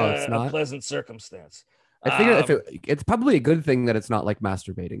 It ain't a pleasant circumstance. I figure it's probably a good thing that it's not like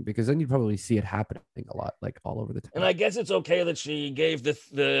masturbating, because then you'd probably see it happening a lot, like all over the time. And I guess it's okay that she gave the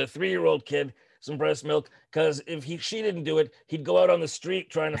 3-year-old kid some breast milk, because if she didn't do it, he'd go out on the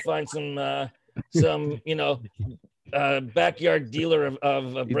street trying to find some backyard dealer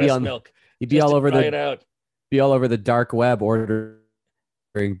of breast milk. He'd be all over be all over the dark web ordering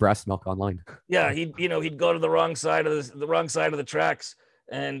breast milk online. Yeah, he'd go to the wrong side of the tracks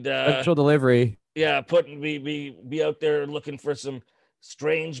and special delivery. Yeah, be out there looking for some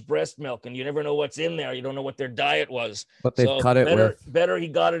strange breast milk, and you never know what's in there. You don't know what their diet was. But they've cut it better he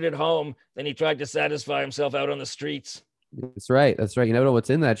got it at home than he tried to satisfy himself out on the streets. That's right. You never know what's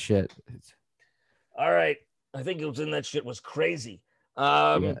in that shit. All right. I think it was in that shit was crazy.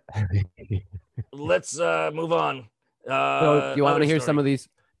 Yeah. Let's move on. So do you want to hear some of these? Do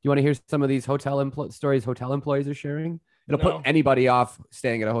you want to hear some of these stories hotel employees are sharing? It'll put anybody off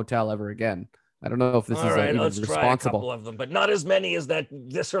staying at a hotel ever again. I don't know if this is even let's responsible. Try a couple of them, but not as many as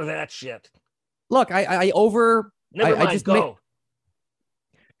this or that shit. Look, Never mind, go.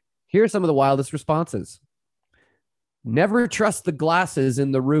 Here are some of the wildest responses. Never trust the glasses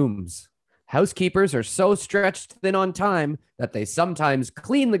in the rooms. Housekeepers are so stretched thin on time that they sometimes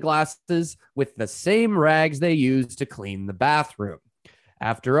clean the glasses with the same rags they use to clean the bathroom.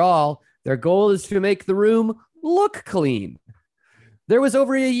 After all, their goal is to make the room look clean. There was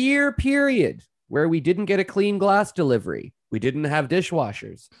over a year period where we didn't get a clean glass delivery. We didn't have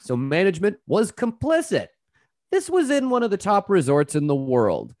dishwashers, so management was complicit. This was in one of the top resorts in the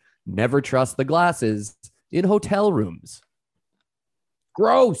world. Never trust the glasses in hotel rooms.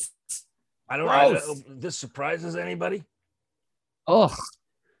 Gross. I don't know. This surprises anybody. Ugh.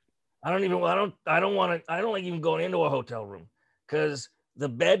 I don't like even going into a hotel room, because the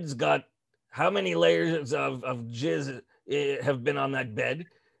bed's got how many layers of jizz have been on that bed.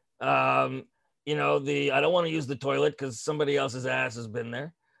 I don't want to use the toilet because somebody else's ass has been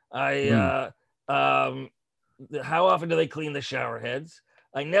there. How often do they clean the shower heads?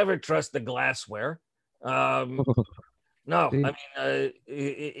 I never trust the glassware. No, I mean,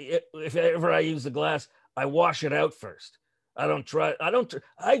 if ever I use the glass, I wash it out first.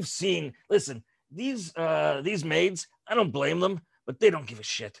 I've seen, listen, these maids, I don't blame them, but they don't give a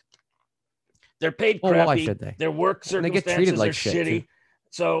shit. They're paid crappy. Why should they? Their work circumstances are shitty.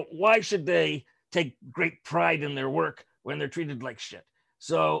 So why should they take great pride in their work when they're treated like shit?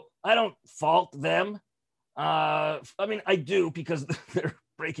 So I don't fault them. I mean, I do, because they're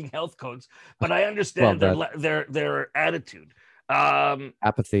breaking health codes, but I understand their attitude.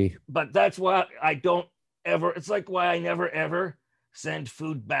 Apathy. But that's why it's like why I never ever send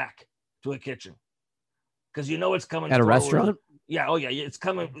food back to a kitchen, because it's coming at a forward. Restaurant. Yeah, oh yeah, it's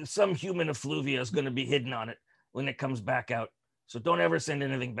coming. Some human effluvia is going to be hidden on it when it comes back out. So don't ever send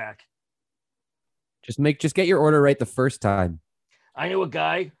anything back. Just get your order right the first time. I knew a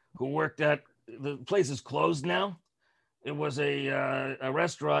guy who worked at, the place is closed now. It was a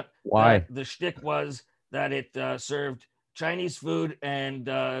restaurant. Why? The shtick was that it served Chinese food and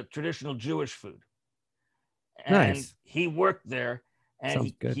traditional Jewish food. And nice. He worked there,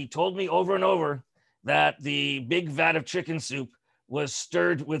 and he told me over and over that the big vat of chicken soup was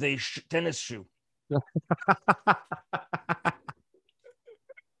stirred with a tennis shoe.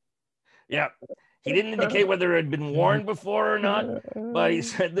 Yeah. He didn't indicate whether it had been worn before or not, but he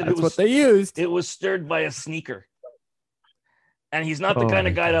said that what they used. It was stirred by a sneaker. And he's not the kind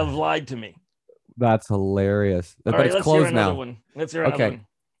of guy that have lied to me. That's hilarious. But right, it's closed now. Let's hear another one.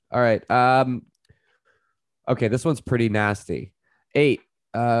 All right. Okay, this one's pretty nasty. 8.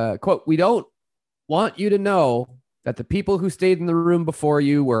 Quote, we don't want you to know that the people who stayed in the room before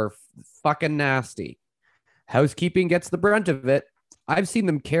you were fucking nasty. Housekeeping gets the brunt of it. I've seen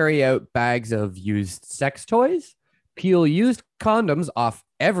them carry out bags of used sex toys, peel used condoms off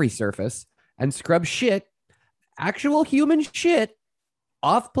every surface, and scrub shit, actual human shit,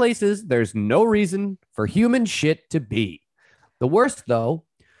 off places there's no reason for human shit to be. The worst, though,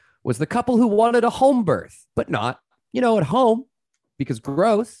 was the couple who wanted a home birth, but not, at home, because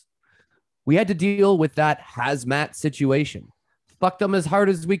gross. We had to deal with that hazmat situation. Fucked them as hard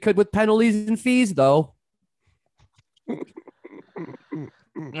as we could with penalties and fees, though.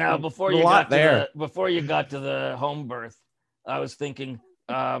 Now, before you got to the home birth, I was thinking,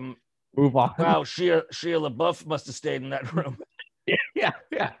 move on. Wow, Shia LaBeouf must have stayed in that room. Yeah.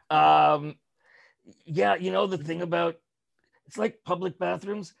 The thing about, it's like public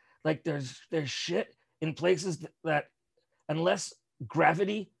bathrooms. Like there's shit in places that unless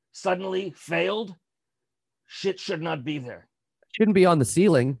gravity suddenly failed, shit should not be there. Shouldn't be on the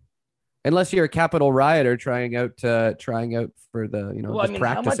ceiling. Unless you're a capital rioter trying out for the,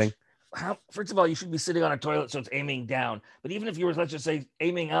 practicing. how, first of all, you should be sitting on a toilet so it's aiming down. But even if you were, let's just say,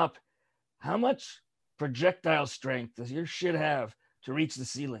 aiming up, how much projectile strength does your shit have to reach the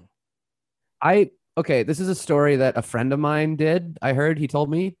ceiling? Okay, this is a story that a friend of mine did. I heard he told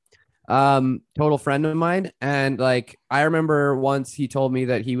me, total friend of mine. And like, I remember once he told me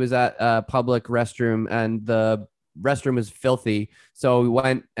that he was at a public restroom and the restroom was filthy. So we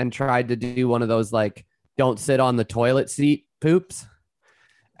went and tried to do one of those, like, don't sit on the toilet seat poops.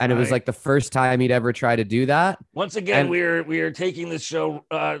 And it was like the first time he'd ever try to do that. Once again, we're taking this show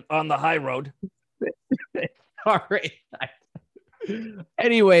on the high road. All right.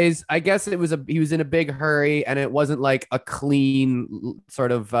 Anyways, I guess he was in a big hurry, and it wasn't like a clean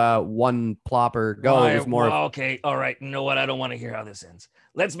sort of one plopper go. It was more. Okay, all right. You know what? I don't want to hear how this ends.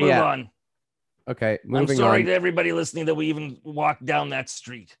 Let's move on. Okay, I'm sorry to everybody listening that we even walked down that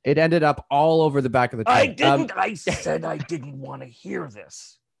street. It ended up all over the back of the truck. I didn't. I said I didn't want to hear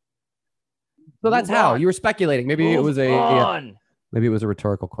this. So that's how you were speculating. Maybe it was maybe it was a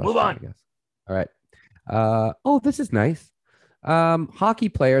rhetorical question. Move on. I guess. All right. Oh, this is nice. Hockey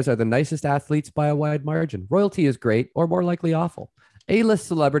players are the nicest athletes by a wide margin. Royalty is great, or more likely awful. A-list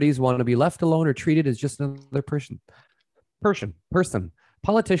celebrities want to be left alone or treated as just another person.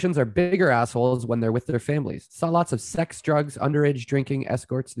 Politicians are bigger assholes when they're with their families. Saw lots of sex, drugs, underage drinking,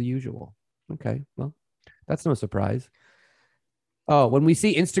 escorts, the usual. Okay, well, that's no surprise. Oh, when we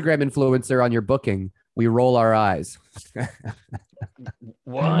see Instagram influencer on your booking, we roll our eyes.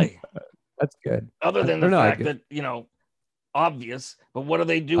 Why? That's good. Other than the fact that, obvious, but what do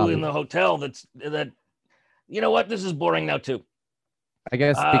they do in the hotel that, you know what? This is boring now too. I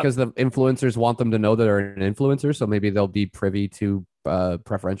guess because the influencers want them to know that they're an influencer, so maybe they'll be privy to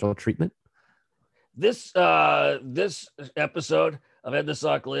preferential treatment. This episode of Ed the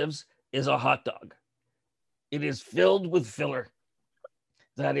Sock Lives is a hot dog. It is filled with filler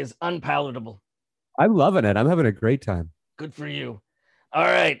that is unpalatable. I'm loving it. I'm having a great time. Good for you. All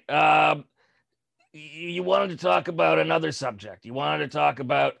right. You wanted to talk about another subject. You wanted to talk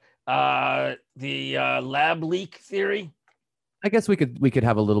about the lab leak theory. I guess we could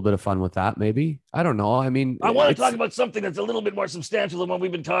have a little bit of fun with that, maybe. I don't know. I mean, I want to talk about something that's a little bit more substantial than what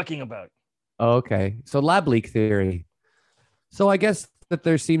we've been talking about. Okay. So lab leak theory. So I guess that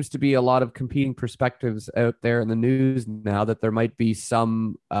there seems to be a lot of competing perspectives out there in the news now, that there might be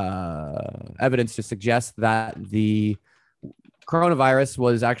some evidence to suggest that the coronavirus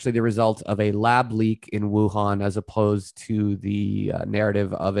was actually the result of a lab leak in Wuhan, as opposed to the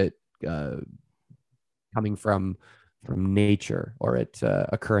narrative of it coming from nature, or it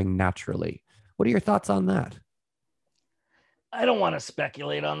occurring naturally. What are your thoughts on that? I don't want to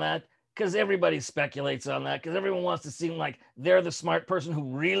speculate on that, because everybody speculates on that, because everyone wants to seem like they're the smart person who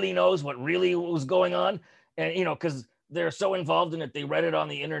really knows what really was going on. And, because they're so involved in it, they read it on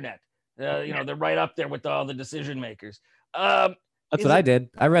the internet. They're right up there with all the decision makers. That's what I did.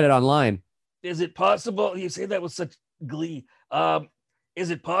 I read it online. Is it possible? You say that with such glee. Is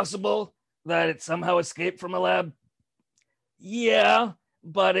it possible that it somehow escaped from a lab? Yeah,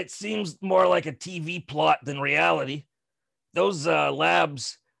 but it seems more like a TV plot than reality. Those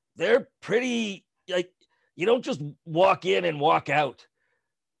labs, they're pretty, like, you don't just walk in and walk out.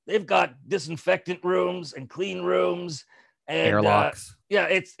 They've got disinfectant rooms and clean rooms and airlocks.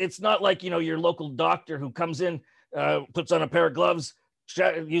 It's not like, your local doctor who comes in, puts on a pair of gloves,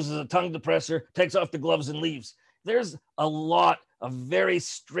 uses a tongue depressor, takes off the gloves and leaves. There's a lot of very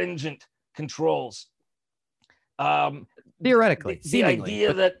stringent controls. Theoretically, the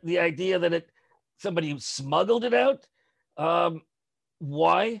idea that somebody smuggled it out.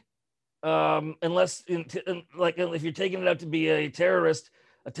 Why? Unless if you're taking it out to be a terrorist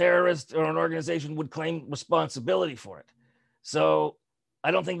or an organization would claim responsibility for it. So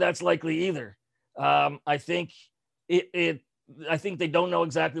I don't think that's likely either. I think I think they don't know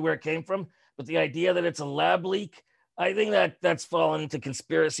exactly where it came from, but the idea that it's a lab leak, I think that's fallen into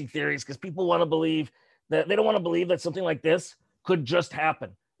conspiracy theories, because people want to believe that they don't want to believe that something like this could just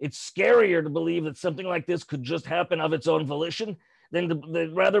happen. It's scarier to believe that something like this could just happen of its own volition than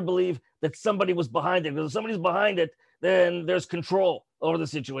they'd rather believe that somebody was behind it. Because if somebody's behind it, then there's control over the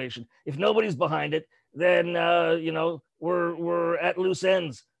situation. If nobody's behind it, then we're at loose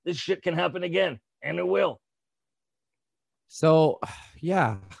ends. This shit can happen again, and it will. So,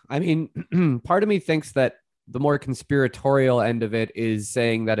 yeah, I mean, part of me thinks that the more conspiratorial end of it is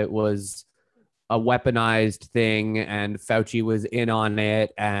saying that it was a weaponized thing and Fauci was in on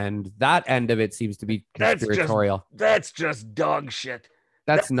it, and that end of it seems to be conspiratorial. That's just dog shit.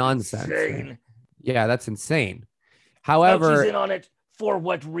 That's nonsense. Insane. Yeah, that's insane. However, Fauci's in on it for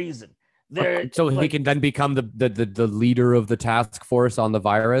what reason? They're So he like, can then become the leader of the task force on the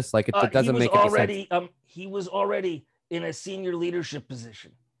virus. Like it he doesn't was make any sense. already he was already in a senior leadership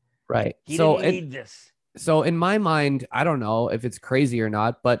position. Right. He didn't need this. So in my mind, I don't know if it's crazy or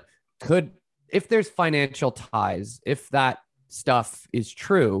not, but if there's financial ties, if that stuff is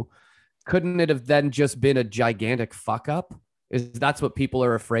true, couldn't it have then just been a gigantic fuck up? Is that's what people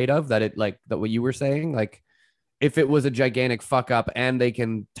are afraid of? That it like that what you were saying? Like if it was a gigantic fuck up and they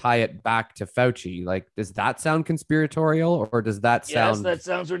can tie it back to Fauci, like does that sound conspiratorial or does that Yes, sound that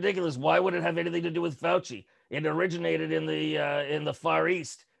sounds ridiculous. Why would it have anything to do with Fauci? It originated in the Far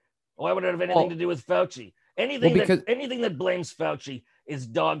East. Why would it have anything to do with Fauci? well because Anything that blames Fauci is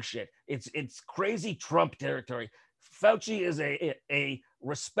dog shit. It's crazy Trump territory. Fauci is a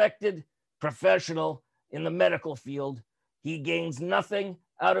respected professional in the medical field. He gains nothing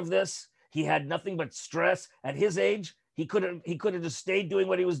out of this. He had nothing but stress at his age. He could have just stayed doing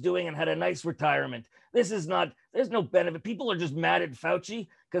what he was doing and had a nice retirement. This is not. There's no benefit. People are just mad at Fauci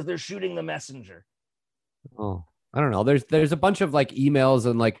because they're shooting the messenger. oh I don't know. There's a bunch of like emails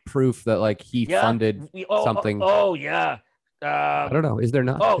and like proof that like he funded something. Yeah. I don't know. Is there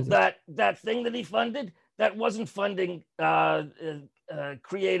not? Oh, Is that thing that he funded, that wasn't funding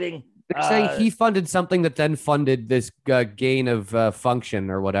creating. They're saying he funded something that then funded this gain of function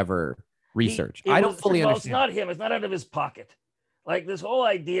or whatever research. I don't fully understand. It's not him. It's not out of his pocket. Like this whole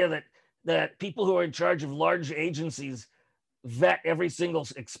idea that people who are in charge of large agencies vet every single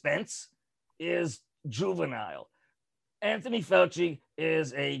expense is juvenile. Anthony Fauci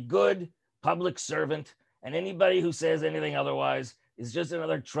is a good public servant, and anybody who says anything otherwise is just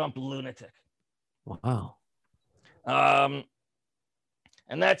another Trump lunatic. Wow.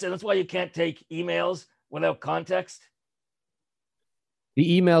 And that's why you can't take emails without context.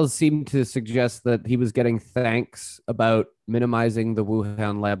 The emails seem to suggest that he was getting thanks about minimizing the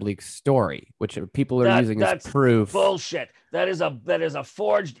Wuhan lab leak story, which people are using as proof. Bullshit. That is a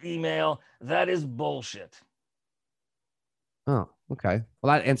forged email. That is bullshit. Oh, okay.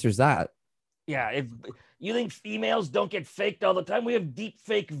 Well, that answers that. Yeah, if you think emails don't get faked all the time, we have deep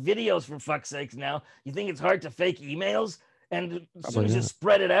fake videos for fuck's sakes now. You think it's hard to fake emails? And as soon as you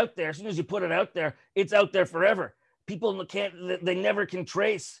spread it out there, as soon as you put it out there, it's out there forever. People they never can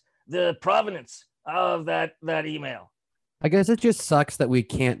trace the provenance of that email. I guess it just sucks that we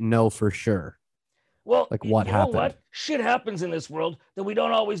can't know for sure. Well, like what happened? What? Shit happens in this world that we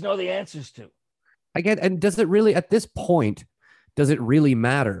don't always know the answers to. And does it really, at this point, does it really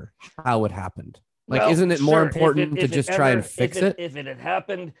matter how it happened? Like, isn't it more important to just try and fix it? If it had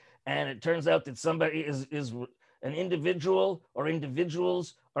happened and it turns out that somebody is an individual or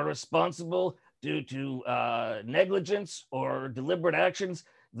individuals are responsible due to negligence or deliberate actions,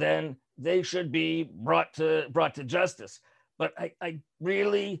 then they should be brought to justice. But I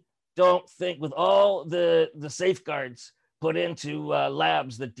really don't think, with all the safeguards put into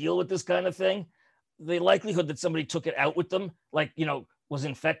labs that deal with this kind of thing, the likelihood that somebody took it out with them, like, was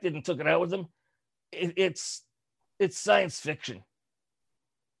infected and took it out with them, it's science fiction.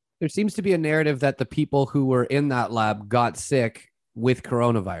 There seems to be a narrative that the people who were in that lab got sick with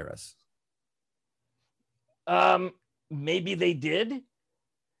coronavirus. Maybe they did,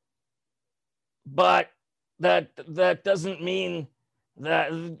 but that doesn't mean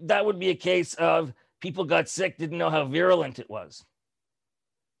that would be a case of people got sick, didn't know how virulent it was.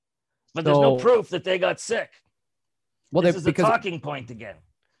 But there's no proof that they got sick. Well, this is a talking point again.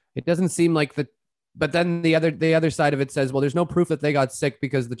 It doesn't seem like but then the other side of it says, well, there's no proof that they got sick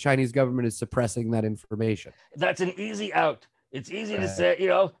because the Chinese government is suppressing that information. That's an easy out. It's easy to say,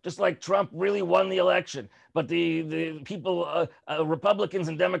 just like Trump really won the election, but the people, Republicans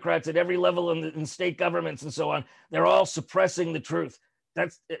and Democrats at every level in state governments and so on, they're all suppressing the truth.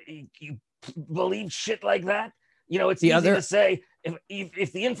 That's you believe shit like that? It's easy to say,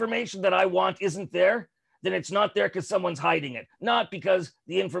 if the information that I want isn't there, then it's not there because someone's hiding it, not because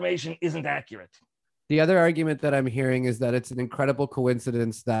the information isn't accurate. The other argument that I'm hearing is that it's an incredible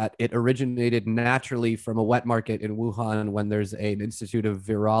coincidence that it originated naturally from a wet market in Wuhan when there's an Institute of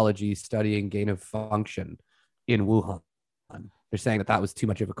Virology studying gain of function in Wuhan. They're saying that was too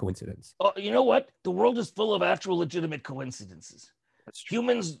much of a coincidence. Oh, you know what? The world is full of actual legitimate coincidences.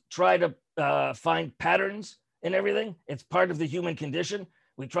 Humans try to find patterns in everything. It's part of the human condition.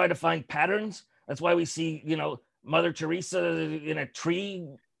 We try to find patterns. That's why we see, Mother Teresa in a tree.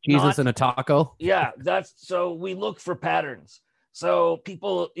 Jesus in a taco. Yeah, so we look for patterns. So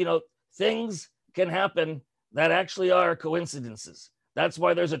people, things can happen that actually are coincidences. That's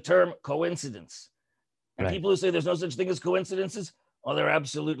why there's a term coincidence. And people who say there's no such thing as coincidences, well, there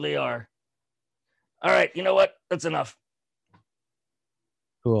absolutely are. All right, you know what? That's enough.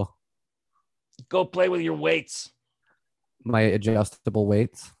 Cool. go play with your weights. My adjustable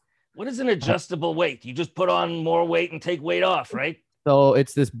weights. What is an adjustable weight? You just put on more weight and take weight off, right? So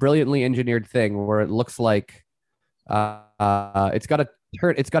it's this brilliantly engineered thing where it looks like it's got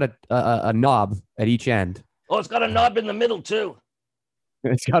a knob at each end. Oh, it's got a knob in the middle too.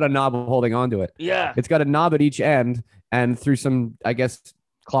 It's got a knob holding onto it. Yeah. It's got a knob at each end, and through some, I guess,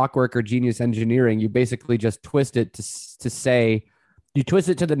 clockwork or genius engineering, you basically just twist it to say, you twist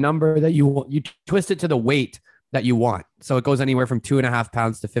it to the number that you want, you twist it to the weight that you want. So it goes anywhere from 2.5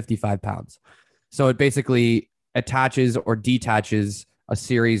 pounds to 55 pounds. So it basically attaches or detaches a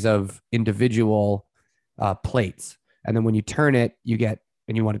series of individual plates. And then when you turn it,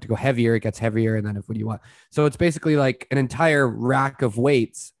 and you want it to go heavier, it gets heavier. And then when you want, so it's basically like an entire rack of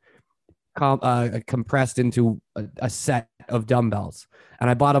weights compressed into a set of dumbbells. And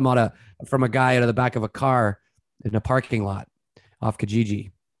I bought them from a guy out of the back of a car in a parking lot off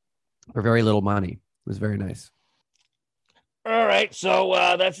Kijiji for very little money. It was very nice. All right. So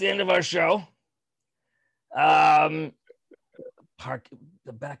that's the end of our show. Park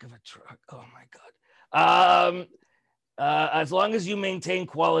the back of a truck. Oh my God. As long as you maintain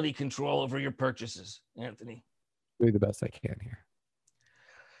quality control over your purchases, Anthony. Do the best I can here.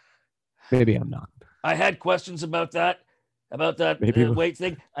 Maybe I'm not. I had questions about that weight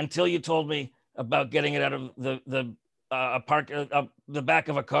thing until you told me about getting it out of the back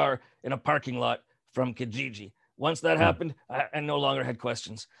of a car in a parking lot from Kijiji. Once that happened, I no longer had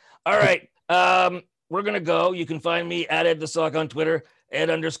questions. All right. We're going to go. You can find me at Ed the Sock on Twitter,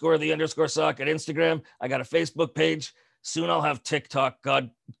 Ed_the_Sock at Instagram. I got a Facebook page. Soon I'll have TikTok.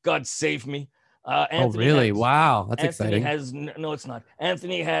 God save me. Anthony really? Wow. That's Anthony exciting. No, it's not.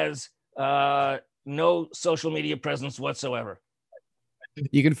 Anthony has no social media presence whatsoever.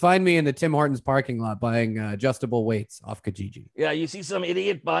 You can find me in the Tim Hortons parking lot buying adjustable weights off Kijiji. Yeah, you see some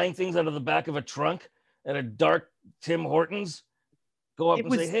idiot buying things out of the back of a trunk at a dark Tim Hortons. Go up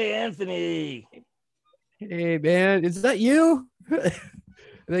and say, "Hey, Anthony. Hey, man, is that you?"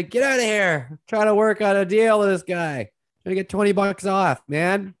 Like, get out of here. I'm trying to work on a deal with this guy. Trying to get $20 off,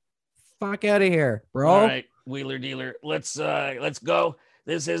 man. Fuck out of here, bro. All right, wheeler dealer. Let's go.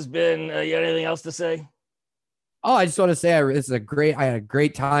 This has been. You got anything else to say? Oh, I just want to say I had a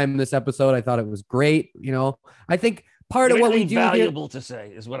great time this episode. I thought it was great. You know, I think part of what we do valuable to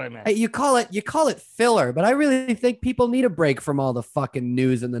say is what I meant. You call it filler, but I really think people need a break from all the fucking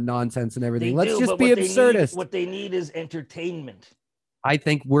news and the nonsense and everything. Let's just be absurdist. What they need is entertainment. I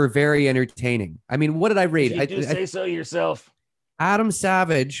think we're very entertaining. I mean, what did I read? You say so yourself. Adam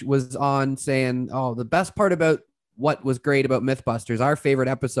Savage was on saying, "Oh, the best part about what was great about Mythbusters, our favorite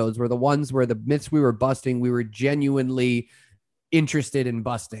episodes were the ones where the myths we were busting, we were genuinely interested in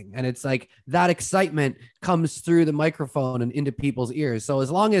busting." And it's like that excitement comes through the microphone and into people's ears. So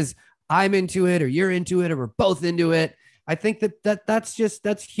as long as I'm into it or you're into it or we're both into it, I think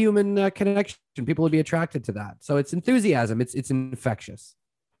that's human connection. People would be attracted to that. So it's enthusiasm. It's infectious.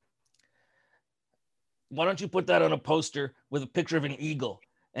 Why don't you put that on a poster with a picture of an eagle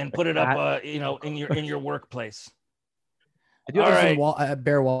and put it up, in your workplace? I do have some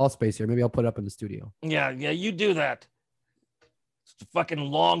bare wall space here. Maybe I'll put it up in the studio. Yeah, you do that. It's a fucking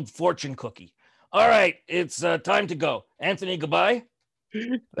long fortune cookie. All right, it's time to go. Anthony, goodbye.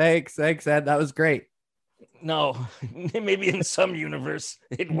 Thanks, Ed. That was great. No, maybe in some universe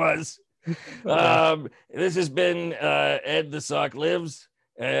it was. This has been Ed the Sock Lives.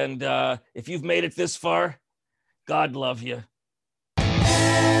 And if you've made it this far, God love you.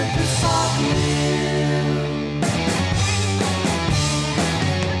 Ed the Sock